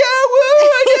of like, yeah, woo,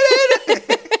 I did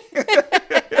it.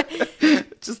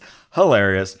 Just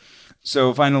hilarious.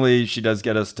 So finally, she does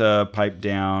get us to pipe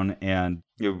down, and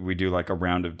we do like a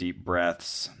round of deep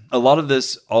breaths. A lot of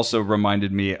this also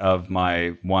reminded me of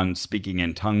my one speaking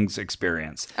in tongues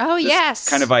experience. Oh, this yes.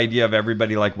 kind of idea of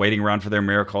everybody like waiting around for their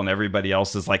miracle and everybody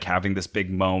else is like having this big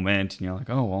moment. And you're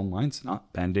like, oh, well, mine's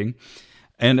not bending.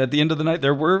 And at the end of the night,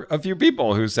 there were a few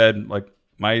people who said, like,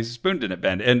 my spoon didn't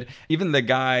bend. And even the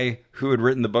guy who had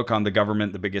written the book on the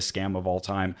government, the biggest scam of all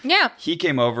time. Yeah. He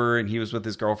came over and he was with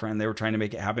his girlfriend. They were trying to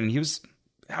make it happen. And he was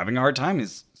having a hard time.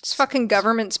 This fucking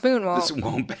government spoon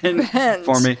won't bend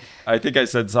for me. I think I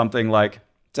said something like,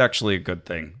 it's actually a good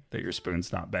thing that your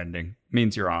spoon's not bending. It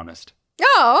means you're honest.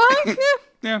 Oh, yeah.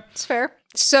 Yeah. It's fair.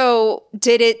 So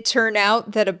did it turn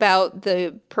out that about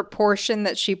the proportion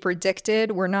that she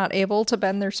predicted were not able to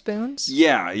bend their spoons?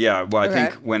 Yeah. Well, I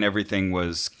think when everything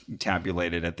was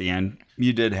tabulated at the end,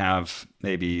 you did have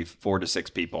maybe 4 to 6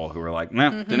 people who were like, nah,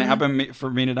 didn't happen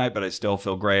for me tonight, but I still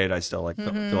feel great. I still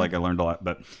feel like I learned a lot,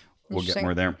 but we'll get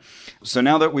more there. So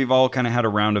now that we've all kind of had a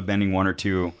round of bending 1 or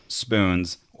 2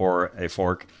 spoons or a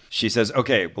fork, she says,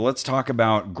 okay, well, let's talk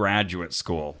about graduate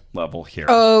school level here.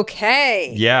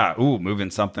 Okay. Yeah. Ooh,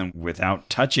 moving something without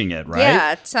touching it, right?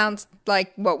 Yeah, it sounds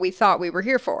like what we thought we were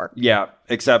here for. Yeah,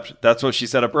 except that's what she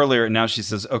set up earlier. And now she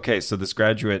says, okay, so this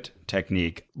graduate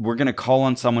technique, we're going to call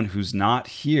on someone who's not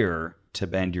here to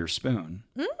bend your spoon.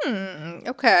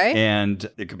 Okay. And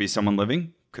it could be someone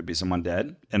living, could be someone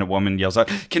dead. And a woman yells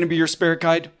out, can it be your spirit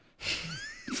guide?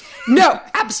 No,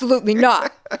 absolutely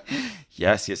not.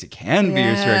 Yes, it can be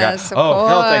your spirit guide. Yes, Oh,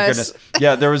 hell, thank course. goodness.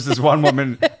 Yeah, there was this one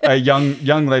woman, a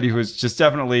young lady who was just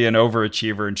definitely an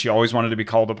overachiever, and she always wanted to be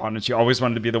called upon, and she always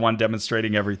wanted to be the one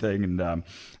demonstrating everything, and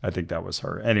I think that was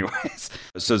her. Anyways,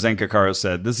 so Zenka Caro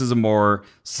said, this is a more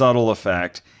subtle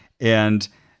effect, and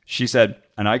she said,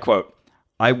 and I quote,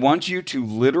 I want you to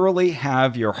literally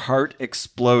have your heart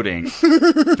exploding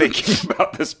thinking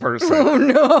about this person. Oh,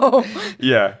 no.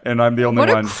 Yeah, and I'm the only What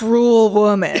one. a cruel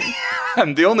woman.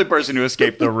 I'm the only person who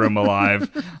escaped the room alive.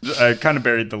 I kind of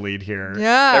buried the lead here.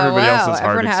 Yeah, Everybody wow. else's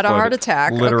heart Everyone had a exploded. heart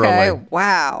attack. Literally. Okay,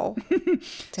 wow.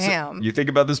 Damn. You think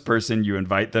about this person, you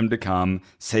invite them to come,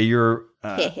 say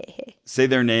say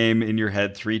their name in your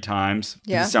head 3 times.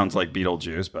 Yeah. This sounds like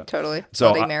Beetlejuice, but Totally.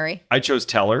 So Bloody Mary. I chose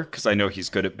Teller because I know he's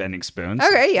good at bending spoons.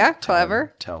 Okay, yeah,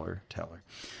 clever. Teller.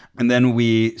 And then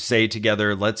we say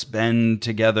together, let's bend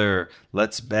together.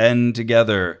 Let's bend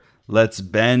together. Let's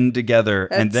bend together.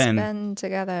 And then bend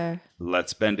together.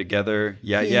 let's bend together.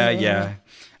 Yeah.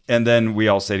 And then we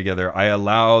all say together, I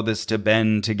allow this to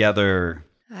bend together.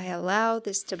 I allow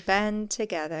this to bend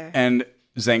together. And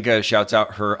Zenka shouts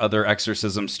out her other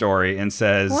exorcism story and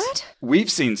says, What?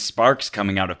 We've seen sparks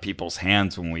coming out of people's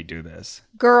hands when we do this.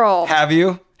 Girl. Have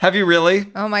you? Have you really?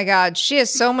 Oh my God. She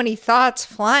has so many thoughts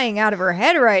flying out of her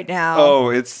head right now. Oh,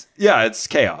 it's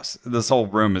chaos. This whole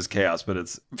room is chaos, but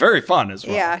it's very fun as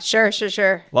well. Yeah,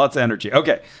 sure. Lots of energy.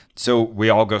 Okay. So we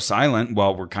all go silent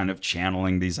while we're kind of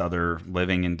channeling these other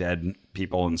living and dead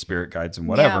people and spirit guides and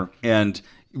whatever. Yeah. And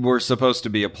we're supposed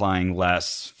to be applying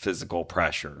less physical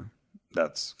pressure.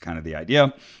 That's kind of the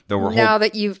idea. Now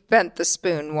that you've bent the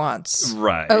spoon once.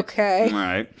 Right. Okay.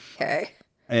 Right. Okay.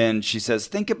 And she says,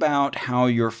 think about how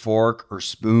your fork or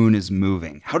spoon is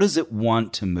moving. How does it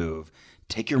want to move?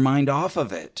 Take your mind off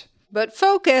of it. But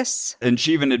focus. And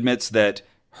she even admits that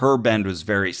her bend was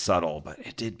very subtle, but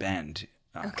it did bend.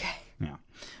 Okay. Yeah.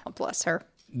 Oh, bless her.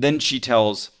 Then she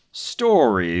tells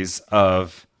stories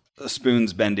of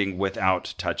spoons bending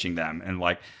without touching them. And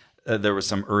like, there was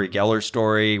some Uri Geller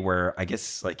story where I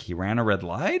guess like he ran a red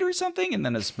light or something and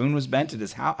then a spoon was bent at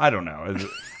his house. I don't know.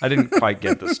 I didn't quite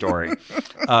get the story.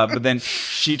 But then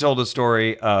she told a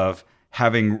story of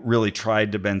having really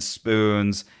tried to bend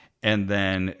spoons and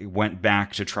then went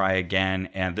back to try again.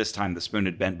 And this time the spoon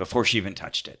had bent before she even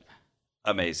touched it.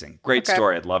 Amazing. Great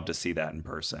story. I'd love to see that in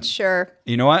person. Sure.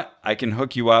 You know what? I can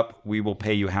hook you up. We will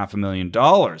pay you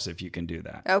 $500,000 if you can do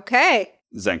that. Okay.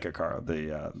 Zenka Caro,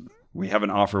 we have an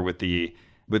offer with the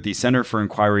Center for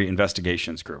Inquiry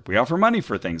Investigations Group. We offer money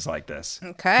for things like this.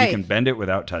 Okay. You can bend it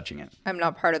without touching it. I'm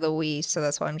not part of the we, so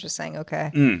that's why I'm just saying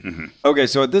okay. Mm-hmm. Okay,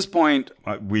 so at this point,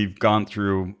 we've gone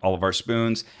through all of our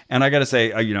spoons. And I got to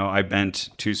say, I bent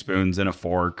 2 spoons and a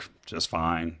fork just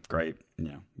fine. Great.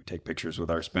 We take pictures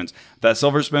with our spoons. That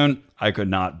silver spoon, I could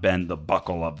not bend the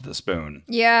buckle of the spoon.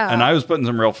 Yeah. And I was putting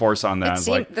some real force on that.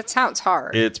 That sounds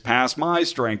hard. It's past my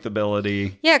strength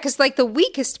ability. Yeah, because like the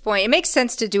weakest point, it makes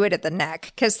sense to do it at the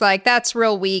neck because like that's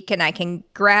real weak and I can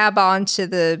grab onto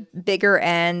the bigger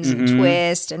ends and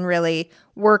twist and really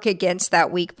work against that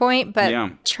weak point.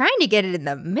 But trying to get it in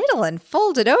the middle and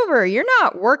fold it over, you're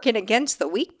not working against the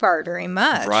weak part very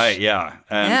much. Right, yeah.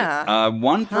 And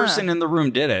one person in the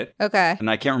room did it. Okay. And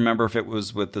I can't remember if it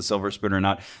was with the silver spoon or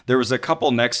not. There was a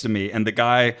couple next to me, and the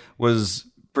guy was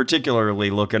particularly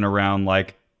looking around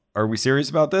like, are we serious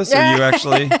about this? Are you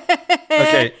actually?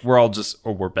 Okay,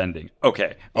 we're bending.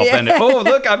 Okay, I'll bend it. Oh,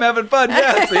 look, I'm having fun.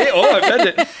 Yeah, see? Oh, I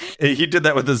bend it. He did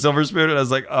that with the silver spoon, and I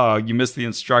was like, oh, you missed the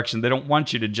instruction. They don't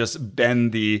want you to just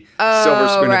bend the silver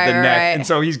spoon at the neck. Right. And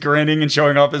so he's grinning and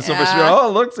showing off his silver spoon. Oh,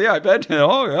 look, see, I bent it.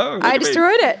 Oh, I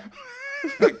destroyed it.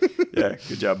 Yeah,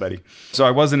 good job, buddy. So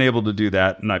I wasn't able to do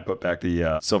that, and I put back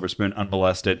the silver spoon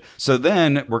unmolested. So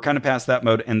then we're kind of past that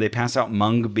mode, and they pass out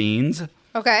mung beans.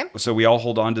 Okay. So we all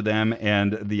hold on to them,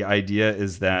 and the idea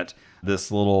is that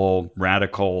this little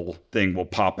radical thing will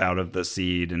pop out of the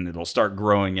seed, and it'll start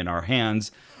growing in our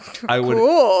hands.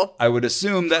 Cool. I would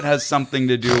assume that has something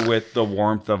to do with the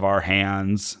warmth of our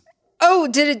hands. Oh,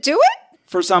 did it do it?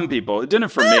 For some people. It didn't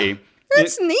for me.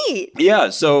 That's neat. Yeah,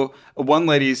 so one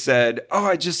lady said, oh,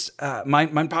 I just,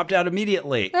 mine popped out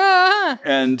immediately.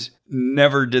 And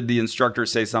never did the instructor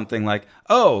say something like,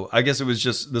 oh, I guess it was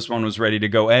just this one was ready to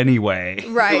go anyway.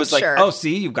 Right, it was like, sure. oh,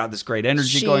 see, you've got this great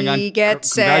energy going on. She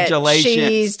gets Congratulations. it.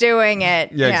 She's doing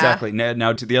it. Yeah, exactly.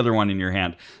 Now to the other one in your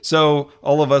hand. So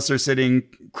all of us are sitting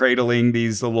cradling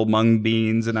these little mung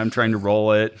beans, and I'm trying to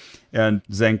roll it. And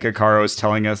Zenka Caro is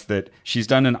telling us that she's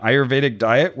done an Ayurvedic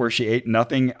diet where she ate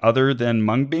nothing other than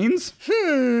mung beans.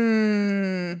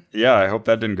 Yeah, I hope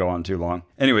that didn't go on too long.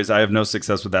 Anyways, I have no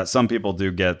success with that. Some people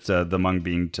do get the mung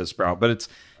bean to sprout, but it's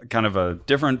kind of a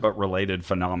different but related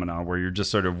phenomena where you're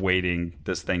just sort of waiting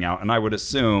this thing out. And I would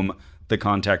assume the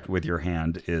contact with your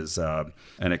hand is an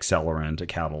accelerant, a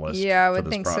catalyst. Yeah, I for would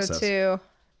this think process. so too.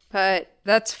 But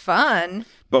that's fun.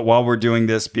 But while we're doing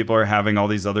this, people are having all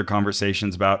these other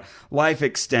conversations about life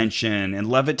extension and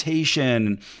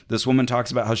levitation. This woman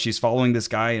talks about how she's following this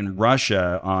guy in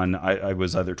Russia on, I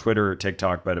was either Twitter or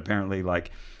TikTok, but apparently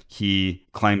like he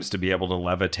claims to be able to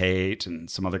levitate. And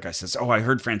some other guy says, oh, I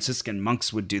heard Franciscan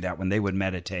monks would do that when they would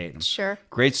meditate. Sure.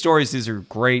 Great stories. These are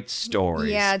great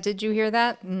stories. Yeah. Did you hear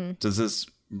that? Does this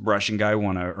Russian guy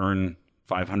want to earn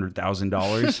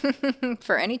 $500,000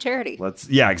 for any charity?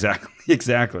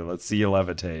 Exactly. Let's see you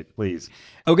levitate, please.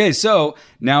 Okay, so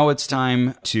now it's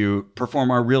time to perform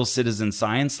our real citizen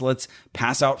science. Let's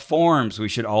pass out forms. We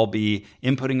should all be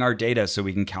inputting our data so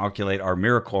we can calculate our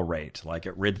miracle rate, like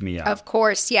at Rhythmia. Of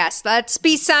course, yes. Let's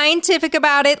be scientific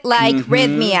about it, like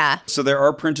Rhythmia. So there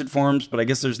are printed forms, but I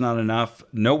guess there's not enough.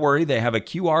 No worry, they have a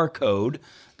QR code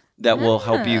that will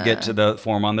help you get to the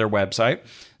form on their website.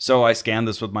 So I scan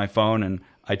this with my phone and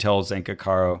I tell Zenka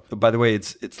Caro, by the way,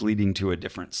 it's leading to a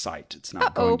different site. It's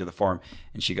not going to the form.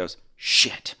 And she goes,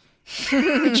 shit.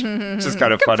 Which is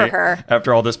kind of funny for her.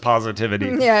 After all this positivity.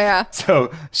 Yeah.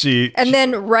 So And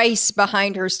then rice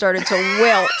behind her started to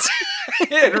wilt.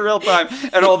 in real time.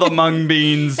 And all the mung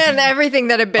beans. And everything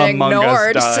that had been Among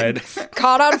ignored Us died.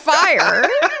 caught on fire.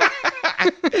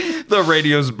 The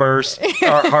radios burst.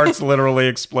 Our hearts literally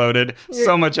exploded.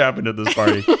 So much happened at this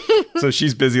party. So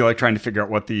she's busy like trying to figure out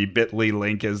what the bit.ly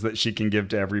link is that she can give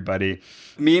to everybody.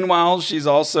 Meanwhile, she's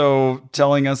also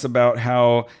telling us about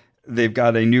how they've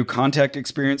got a new contact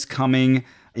experience coming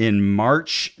in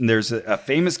March. And there's a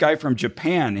famous guy from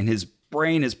Japan, and his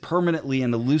brain is permanently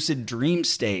in a lucid dream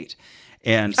state.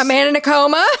 And a man in a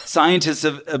coma? Scientists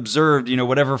have observed,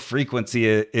 whatever frequency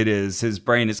it is, his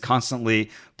brain is constantly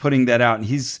putting that out.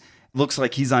 And looks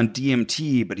like he's on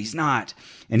DMT, but he's not.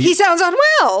 And he sounds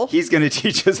unwell. He's going to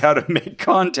teach us how to make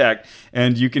contact.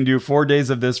 And you can do 4 days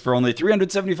of this for only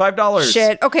 $375.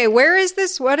 Shit. Okay, where is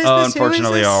this? What is this?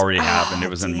 Unfortunately, Who is this? it already happened. It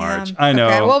was in March. Damn. I know.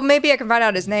 Okay, well, maybe I can find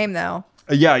out his name, though.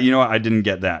 Yeah, you know what? I didn't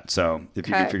get that. So if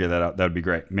you can figure that out, that would be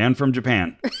great. Man from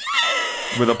Japan.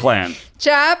 With a plan.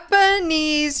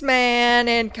 Japanese man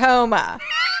in coma.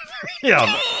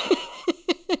 Yeah.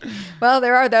 Well,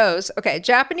 there are those. Okay,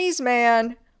 Japanese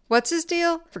man. What's his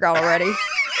deal? Forgot already.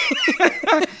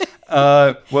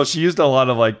 Well, she used a lot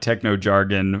of like techno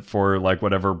jargon for like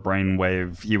whatever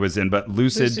brainwave he was in, but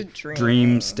lucid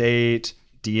dream state,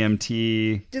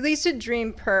 DMT. Lucid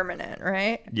dream permanent,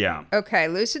 right? Yeah. Okay,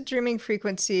 lucid dreaming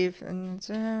frequency.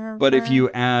 But if you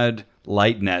add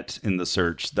LightNet in the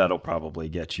search, that'll probably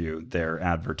get you their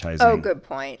advertising. Oh, good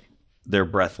point. Their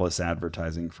breathless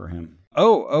advertising for him.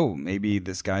 Oh, maybe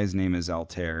this guy's name is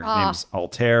Altair. Name's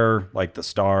Altair, like the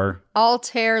star.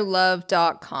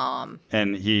 AltairLove.com.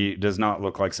 And he does not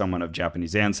look like someone of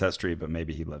Japanese ancestry, but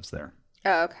maybe he lives there.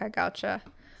 Oh, okay, gotcha.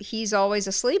 He's always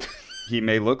asleep? He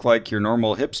may look like your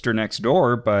normal hipster next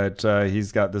door, but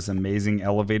he's got this amazing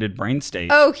elevated brain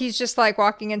state. Oh, he's just like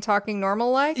walking and talking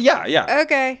normal like? Yeah.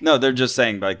 Okay. No, they're just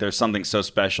saying like there's something so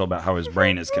special about how his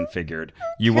brain is configured.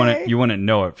 You wouldn't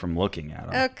know it from looking at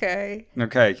him. Okay.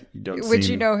 Okay. You don't Would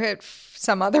you know it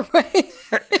some other way?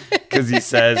 Because he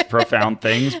says profound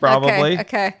things probably.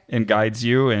 Okay. And guides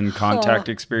you in contact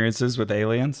experiences with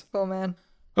aliens. Cool, man.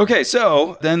 Okay,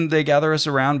 so then they gather us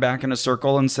around back in a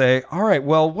circle and say, all right,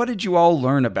 well, what did you all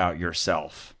learn about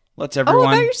yourself? Let's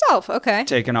everyone about yourself. Okay.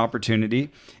 take an opportunity.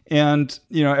 And,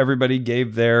 everybody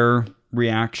gave their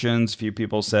reactions. A few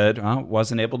people said,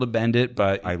 wasn't able to bend it,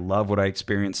 but I love what I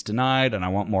experienced tonight and I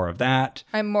want more of that.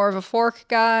 I'm more of a fork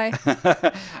guy.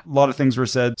 A lot of things were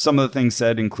said. Some of the things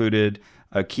said included,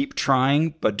 keep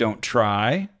trying, but don't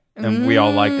try. And we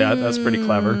all like that. That's pretty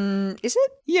clever. Is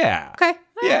it? Yeah. Okay.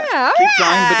 Yeah. All Keep right.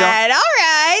 trying, but don't. All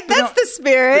right. That's the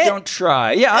spirit. But don't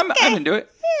try. Yeah, I'm into it.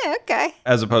 Yeah, okay.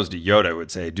 As opposed to Yoda would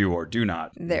say, do or do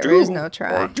not. There do is no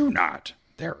try. Or do not.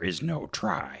 There is no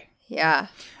try. Yeah.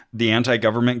 The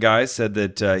anti-government guy said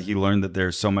that he learned that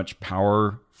there's so much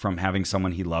power from having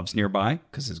someone he loves nearby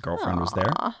because his girlfriend was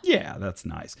there. Yeah, that's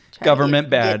nice. Government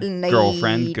bad,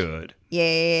 girlfriend good.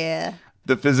 Yeah.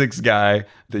 The physics guy,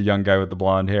 the young guy with the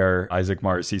blonde hair, Isaac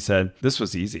Mars, he said, this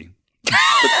was easy.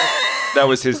 That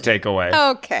was his takeaway.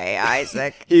 Okay,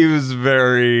 Isaac. He was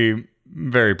very,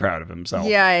 very proud of himself.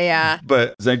 Yeah.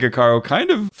 But Zenkakaro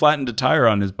kind of flattened a tire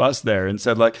on his bus there and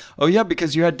said like, oh yeah,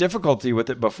 because you had difficulty with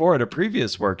it before at a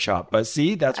previous workshop. But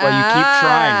see, that's why you keep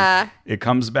trying. It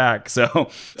comes back. So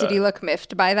did he look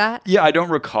miffed by that? Yeah, I don't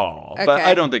recall. Okay. But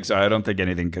I don't think so. I don't think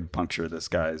anything could puncture this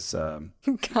guy's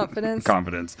confidence.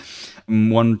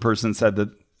 One person said that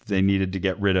they needed to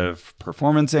get rid of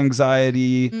performance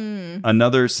anxiety.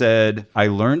 Another said, I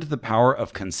learned the power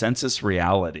of consensus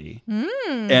reality.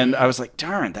 And I was like,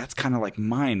 darn, that's kind of like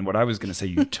mine. What I was going to say,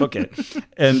 you took it.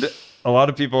 And a lot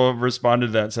of people responded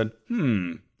to that and said,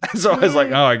 So I was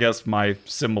like, oh, I guess my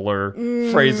similar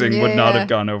phrasing would not have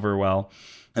gone over well.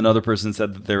 Another person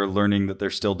said that they're learning that they're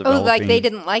still developing. Oh, like they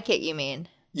didn't like it, you mean?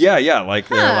 Yeah. Like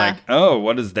they're like, oh,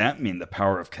 what does that mean? The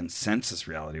power of consensus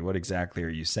reality. What exactly are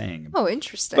you saying? Oh,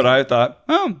 interesting. But I thought,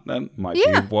 that might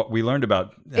be what we learned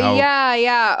about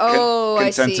how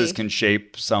consensus can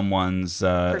shape someone's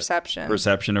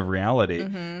perception of reality.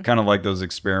 Kind of like those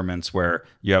experiments where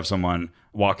you have someone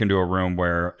walk into a room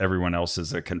where everyone else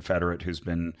is a Confederate who's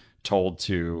been told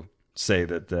to say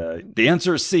that the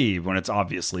answer is C when it's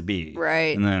obviously B.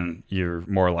 Right. And then you're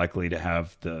more likely to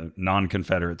have the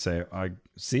non-Confederate say,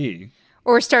 C.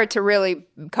 Or start to really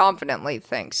confidently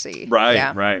think C. Right.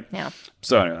 Yeah.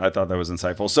 So anyway, I thought that was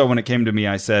insightful. So when it came to me,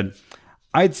 I said,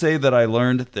 I'd say that I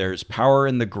learned there's power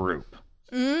in the group.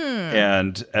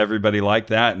 And everybody liked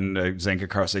that. And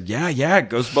Zenkakaro said, yeah, it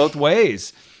goes both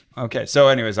ways. Okay. So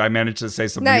anyways, I managed to say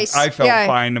something I felt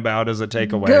fine about as a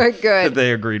takeaway. Good. That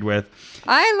they agreed with.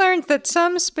 I learned that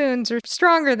some spoons are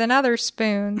stronger than other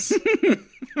spoons.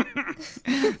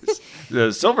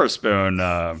 The silver spoon,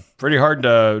 pretty hard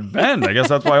to bend. I guess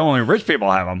that's why only rich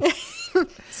people have them.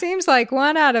 Seems like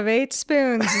 1 out of 8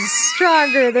 spoons is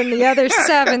stronger than the other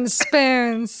 7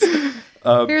 spoons.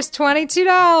 Here's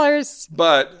 $22.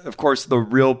 But, of course, the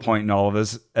real point in all of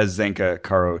this, as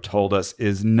Zenkakaro told us,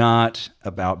 is not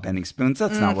about bending spoons.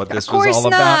 That's not what this was all about. Of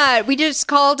course not. We just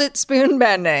called it spoon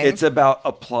bending. It's about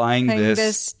applying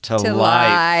this to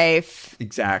life.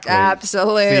 Exactly.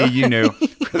 Absolutely. See, you knew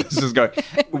where this was going.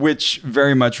 Which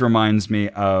very much reminds me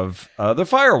of the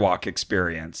Firewalk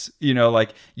experience.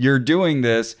 Like you're doing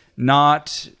this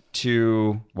not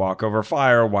to walk over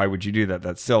fire. Why would you do that?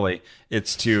 That's silly.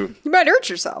 It's to You might hurt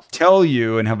yourself. tell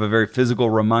you and have a very physical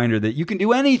reminder that you can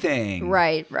do anything.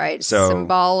 Right. So-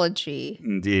 Symbology.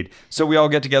 Indeed. So we all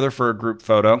get together for a group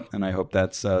photo, and I hope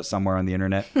that's somewhere on the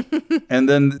internet. And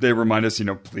then they remind us,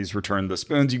 please return the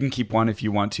spoons. You can keep one if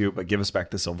you want to, but give us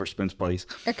back the silver spoons, please.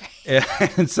 Okay.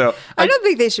 And so I don't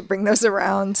think they should bring those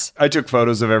around. I took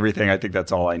photos of everything. I think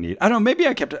that's all I need. I don't know. Maybe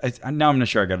I kept it. Now I'm not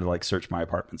sure. I got to search my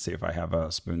apartment, see if I have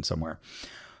a spoon somewhere.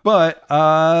 But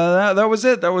that was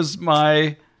it. That was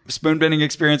my spoon bending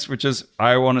experience, which is,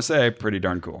 I want to say, pretty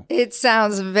darn cool. It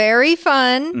sounds very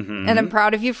fun, and I'm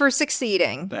proud of you for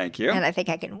succiding. Thank you. And I think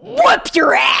I can whoop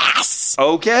your ass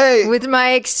Okay. with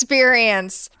my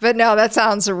experience. But no, that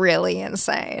sounds really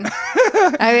insane.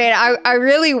 I mean, I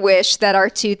really wish that our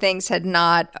two things had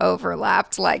not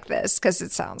overlapped like this because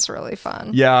it sounds really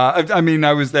fun. Yeah. I mean,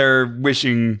 I was there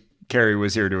wishing Carrie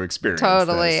was here to experience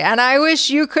Totally. this. And I wish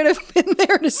you could have been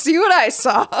there to see what I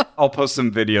saw. I'll post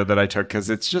some video that I took because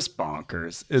it's just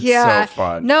bonkers. It's Yeah. so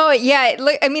fun. No, yeah.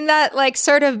 I mean, that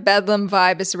sort of bedlam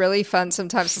vibe is really fun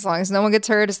sometimes, as long as no one gets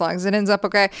hurt, as long as it ends up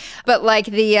okay. But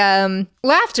the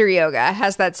laughter yoga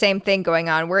has that same thing going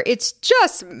on where it's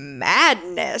just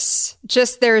madness.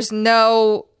 Just there's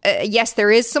no, yes, there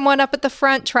is someone up at the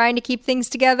front trying to keep things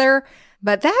together,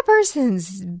 but that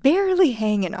person's barely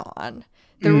hanging on.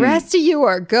 The rest of you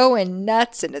are going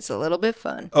nuts, and it's a little bit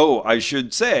fun. Oh, I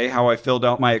should say how I filled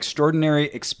out my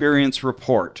extraordinary experience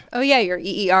report. Oh, yeah, your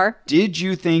EER. Did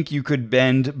you think you could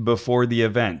bend before the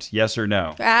event? Yes or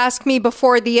no? Ask me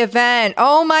before the event.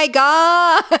 Oh my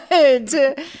God.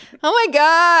 Oh my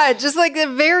God. Just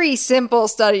the very simple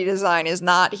study design is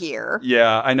not here.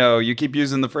 Yeah, I know. You keep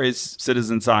using the phrase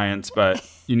citizen science, but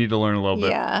you need to learn a little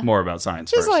Yeah. bit more about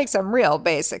science Just first. some real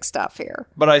basic stuff here.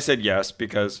 But I said yes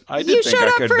because I did You think showed I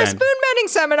up could for a bend. spoon bending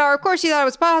seminar. Of course you thought it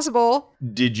was possible.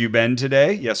 Did you bend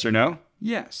today? Yes or no?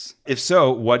 Yes. If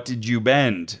so, what did you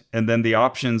bend? And then the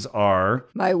options are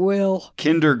My will.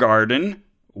 kindergarten,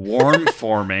 warm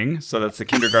forming. So that's the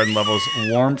kindergarten levels.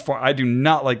 I do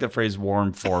not like the phrase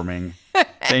warm forming.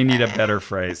 They need a better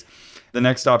phrase. The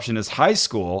next option is high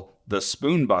school, the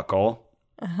spoon buckle.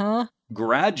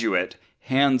 Graduate,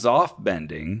 hands off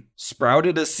bending.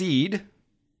 Sprouted a seed.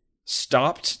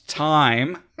 Stopped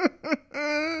time.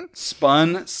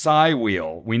 Spun sigh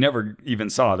wheel. We never even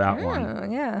saw that one. Oh,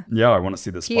 yeah. Yeah, I want to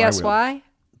see the spy wheel. PSY?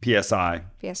 PSI.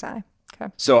 PSI.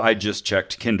 Okay. So I just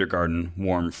checked kindergarten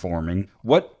warm forming.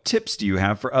 What tips do you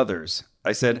have for others?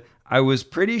 I said, I was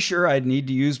pretty sure I'd need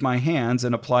to use my hands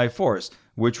and apply force,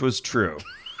 which was true.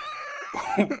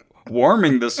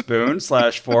 Warming the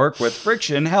spoon/fork with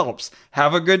friction helps.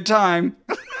 Have a good time.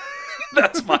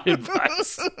 That's my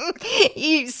advice.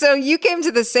 So you came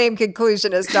to the same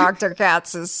conclusion as Dr.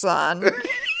 Katz's son.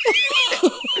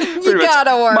 You much.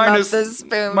 gotta warm Minus- up the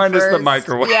spoon minus the first.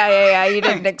 microwave. Yeah. You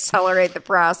didn't accelerate the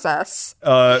process.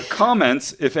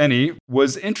 Comments, if any,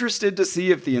 was interested to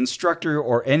see if the instructor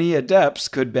or any adepts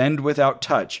could bend without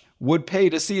touch. Would pay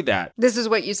to see that. This is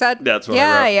what you said? That's what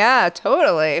I wrote. Yeah,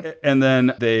 totally. And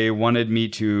then they wanted me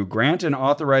to grant and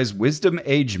authorize Wisdom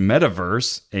Age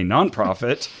Metaverse, a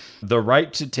nonprofit, the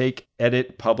right to take,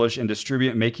 edit, publish, and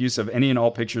distribute, make use of any and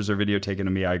all pictures or video taken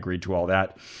of me. I agreed to all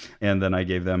that. And then I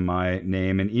gave them my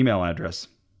name and email address.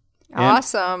 And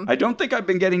Awesome. I don't think I've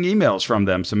been getting emails from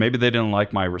them, so maybe they didn't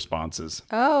like my responses.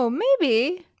 Oh,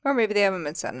 maybe. Or maybe they haven't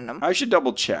been sending them. I should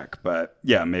double check, but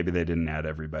yeah, maybe they didn't add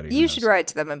everybody. Who You knows? should write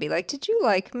to them and be like, did you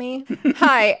like me?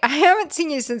 Hi, I haven't seen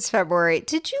you since February.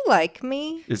 Did you like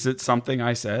me? Is it something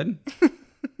I said?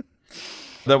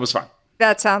 That was fun.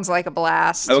 That sounds like a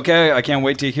blast. Okay, I can't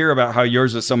wait to hear about how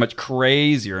yours was so much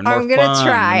crazier and more I'm gonna fun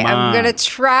try. than I'm mine. gonna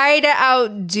try to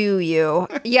outdo you.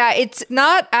 Yeah, it's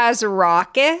not as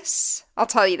raucous. I'll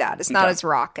tell you that. It's not Okay. as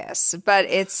raucous, but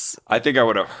it's I think I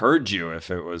would have heard you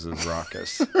if it was as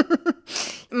raucous.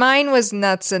 mine was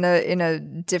nuts in a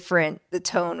different. The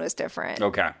tone was different.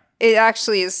 Okay. It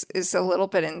actually is a little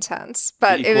bit intense,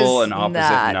 but it Equal was and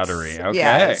opposite nuts. nuttery. Okay.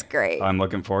 Yeah, it's great. I'm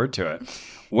looking forward to it.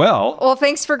 Well, Well,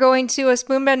 thanks for going to a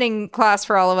spoon bending class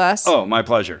for all of us. oh, my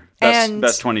pleasure. And-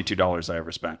 Best $22 I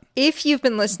ever spent. If you've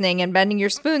been listening and bending your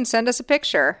spoon, send us a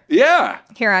picture. Yeah.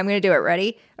 Here, I'm going to do it.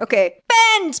 Ready? Okay.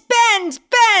 Bend, bend,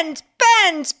 bend,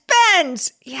 bend,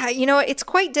 bend. Yeah, you know, it's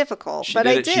quite difficult, She but did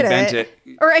I it. did She it. bent it.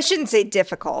 Or I shouldn't say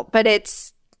difficult, but it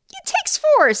takes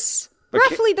force. But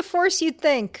Roughly the force you'd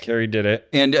think. Carrie did it.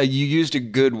 And you used a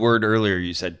good word earlier.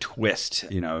 You said twist.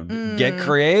 You know, Mm. get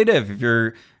creative. If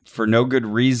you're for no good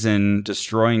reason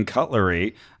destroying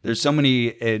cutlery. There's so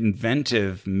many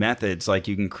inventive methods, like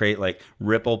you can create like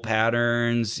ripple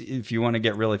patterns if you want to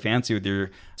get really fancy with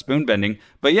your spoon bending.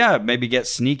 But yeah, maybe get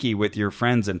sneaky with your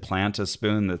friends and plant a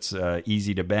spoon that's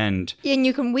easy to bend. And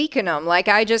you can weaken them. Like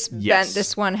I just bent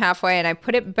this one halfway and I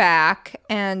put it back.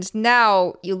 And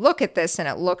now you look at this and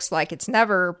it looks like it's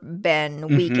never been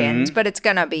weakened, but it's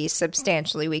going to be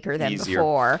substantially weaker than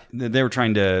before. They were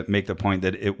trying to make the point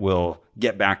that it will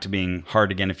get back to being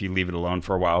hard again if you leave it alone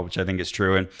for a while, which I think is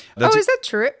true. And is that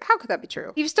true? How could that be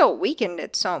true? You've still weakened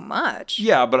it so much.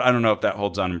 Yeah, but I don't know if that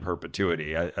holds on in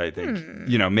perpetuity. I think,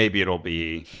 maybe it'll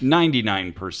be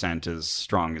 99% as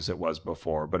strong as it was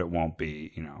before, but it won't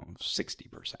be,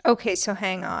 60%. Okay, so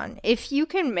hang on. If you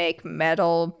can make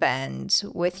metal bend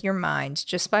with your mind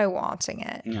just by wanting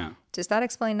it, does that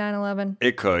explain 9/11?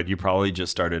 It could. You probably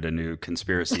just started a new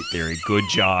conspiracy theory. Good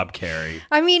job, Carrie.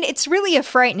 I mean, it's really a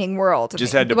frightening world.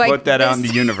 Just had to put that out in the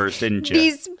universe, didn't you?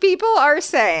 These people are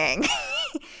saying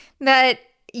that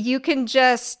you can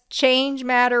just change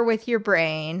matter with your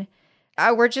brain.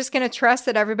 We're just going to trust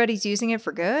that everybody's using it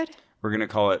for good? We're going to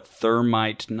call it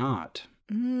thermite knot.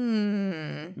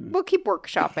 We'll keep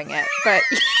workshopping it, but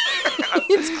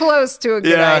it's close to a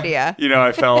good idea.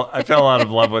 I fell out of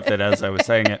love with it as I was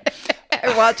saying it.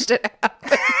 I watched it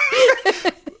happen.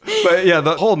 But yeah,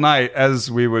 the whole night as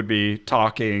we would be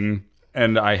talking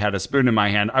and I had a spoon in my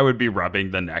hand, I would be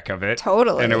rubbing the neck of it.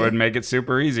 Totally. And it would make it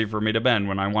super easy for me to bend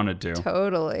when I wanted to.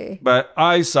 Totally. But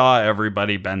I saw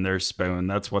everybody bend their spoon.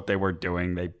 That's what they were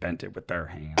doing. They bent it with their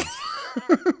hands.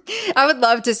 I would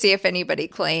love to see if anybody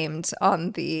claimed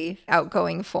on the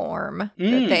outgoing form that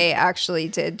they actually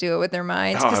did do it with their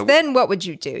minds. Because then what would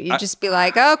you do? You'd just be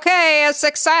like, okay, a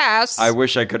success. I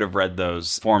wish I could have read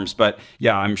those forms. But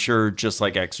yeah, I'm sure just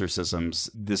like exorcisms,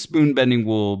 the spoon bending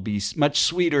will be much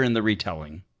sweeter in the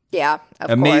retelling. Yeah, of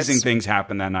Amazing course. things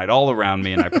happened that night all around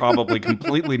me, and I probably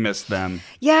completely missed them.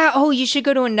 Yeah. Oh, you should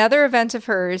go to another event of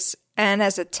hers and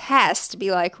as a test,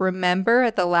 be like, remember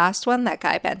at the last one, that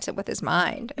guy bent it with his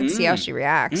mind and see how she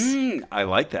reacts. I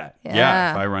like that.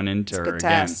 Yeah. If I run into her again.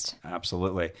 Test.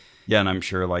 Absolutely. Yeah, and I'm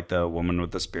sure like the woman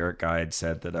with the spirit guide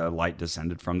said that a light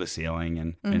descended from the ceiling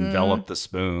and enveloped the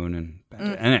spoon. And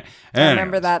bent it. I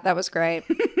remember that. That was great.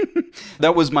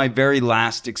 That was my very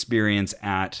last experience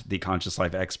at the Conscious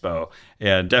Life Expo,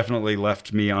 and definitely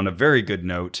left me on a very good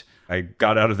note. I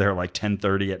got out of there like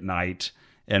 10:30 at night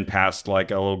and passed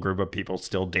like a little group of people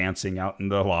still dancing out in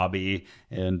the lobby,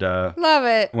 and love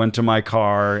it. Went to my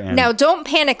car. And now, don't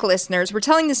panic, listeners. We're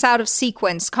telling this out of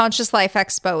sequence. Conscious Life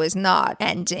Expo is not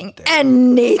ending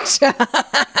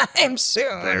anytime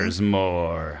soon. There's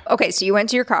more. Okay, so you went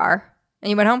to your car and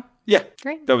you went home? Yeah.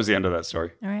 Great. That was the end of that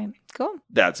story. All right, cool.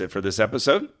 That's it for this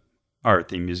episode. Our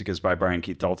theme music is by Brian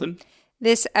Keith Dalton.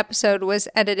 This episode was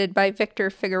edited by Victor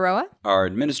Figueroa. Our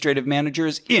administrative manager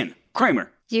is Ian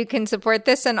Kramer. You can support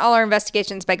this and all our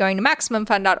investigations by going to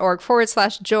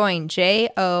MaximumFun.org/join,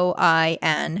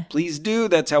 JOIN. Please do.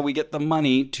 That's how we get the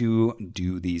money to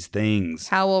do these things.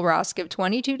 How will Ross give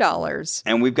 $22?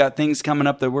 And we've got things coming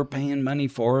up that we're paying money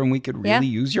for, and we could really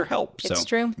use your help. It's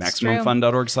true.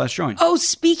 MaximumFun.org/join. Oh,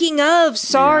 speaking of,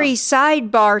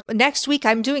 sidebar. Next week,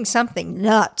 I'm doing something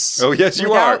nuts. Oh, yes,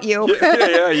 you are. Without you.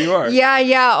 Yeah, you are.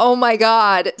 Yeah. Oh, my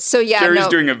God. So, yeah. Carrie's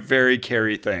doing a very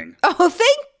Carrie thing. Oh,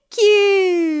 thank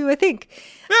you. I think.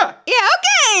 Yeah. Yeah.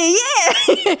 Okay.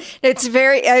 Yeah.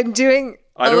 I'm doing.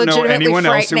 I don't know anyone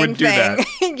else who would do that.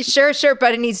 Sure.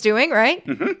 But he's doing, right?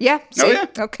 Mm-hmm. Yeah. See? Oh, yeah.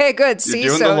 Okay, good.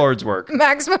 You're doing the Lord's work.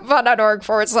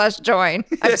 MaximumFun.org/join.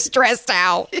 I'm stressed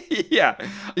out. Yeah.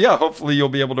 Hopefully you'll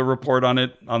be able to report on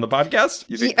it on the podcast.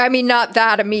 You think? I mean, not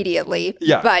that immediately.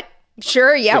 Yeah. But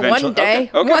sure. Yeah. Eventually. One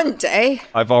day. Okay. One day.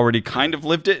 I've already kind of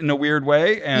lived it in a weird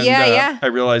way. And I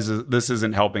realize this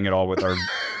isn't helping at all with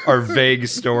our vague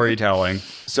storytelling.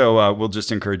 So we'll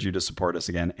just encourage you to support us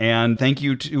again. And thank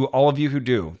you to all of you who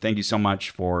do. Thank you so much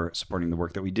for supporting the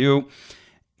work that we do.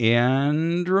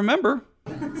 And remember.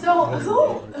 So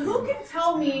who can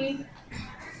tell me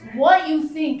what you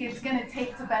think it's going to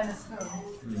take to bend a spoon?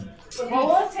 What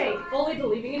will it take? Only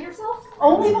believing in yourself?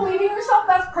 Only believing in yourself?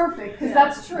 That's perfect, because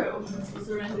that's true.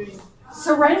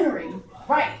 Surrendering.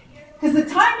 Right. Because the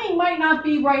timing might not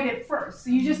be right at first. So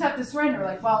you just have to surrender.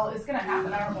 Like, well, it's going to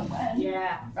happen. I don't know when.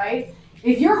 Yeah. Right?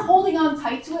 If you're holding on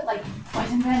tight to it, like, why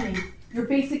isn't bending? You're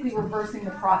basically reversing the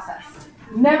process.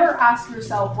 Never ask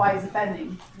yourself, why is it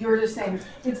bending? You're just saying,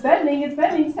 it's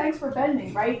bending, thanks for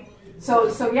bending, right?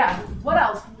 So yeah, what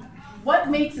else?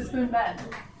 What makes a spoon bend?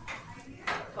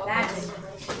 Focus.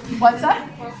 What's that?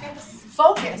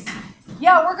 Focus.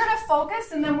 Yeah, we're going to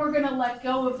focus, and then we're going to let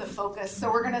go of the focus.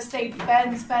 So we're going to say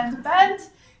bend,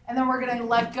 And then we're going to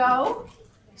let go,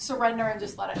 surrender, and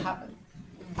just let it happen.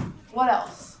 What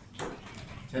else?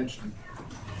 Tension.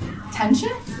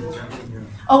 Tension?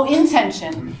 Oh,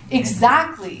 intention.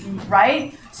 Exactly,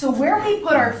 right? So where we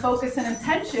put our focus and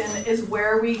intention is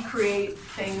where we create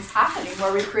things happening,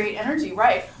 where we create energy,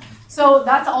 right? So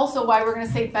that's also why we're going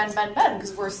to say bend, bend, bend,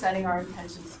 because we're setting our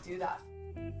intentions to do that.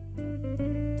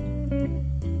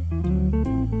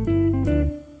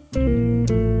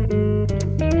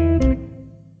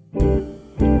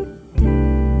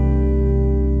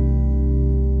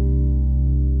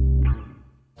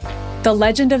 The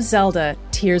Legend of Zelda: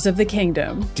 Tears of the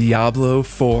Kingdom, Diablo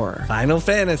 4, Final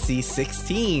Fantasy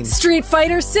 16, Street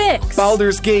Fighter 6,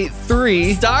 Baldur's Gate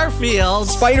 3, Starfield,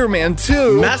 Spider-Man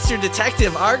 2, Master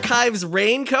Detective Archives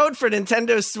Raincoat for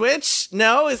Nintendo Switch?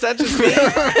 No, is that just me?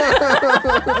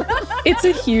 It's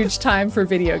a huge time for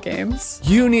video games.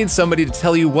 You need somebody to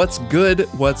tell you what's good,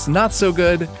 what's not so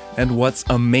good, and what's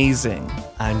amazing.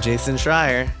 I'm Jason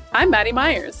Schreier. I'm Maddie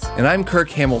Myers. And I'm Kirk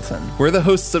Hamilton. We're the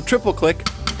hosts of Triple Click,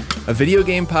 a video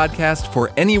game podcast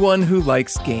for anyone who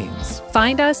likes games.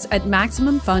 Find us at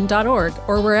MaximumFun.org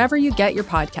or wherever you get your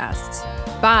podcasts.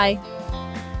 Bye.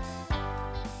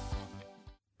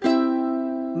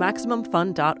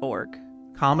 MaximumFun.org.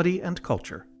 Comedy and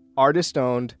culture. Artist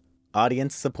owned.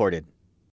 Audience supported.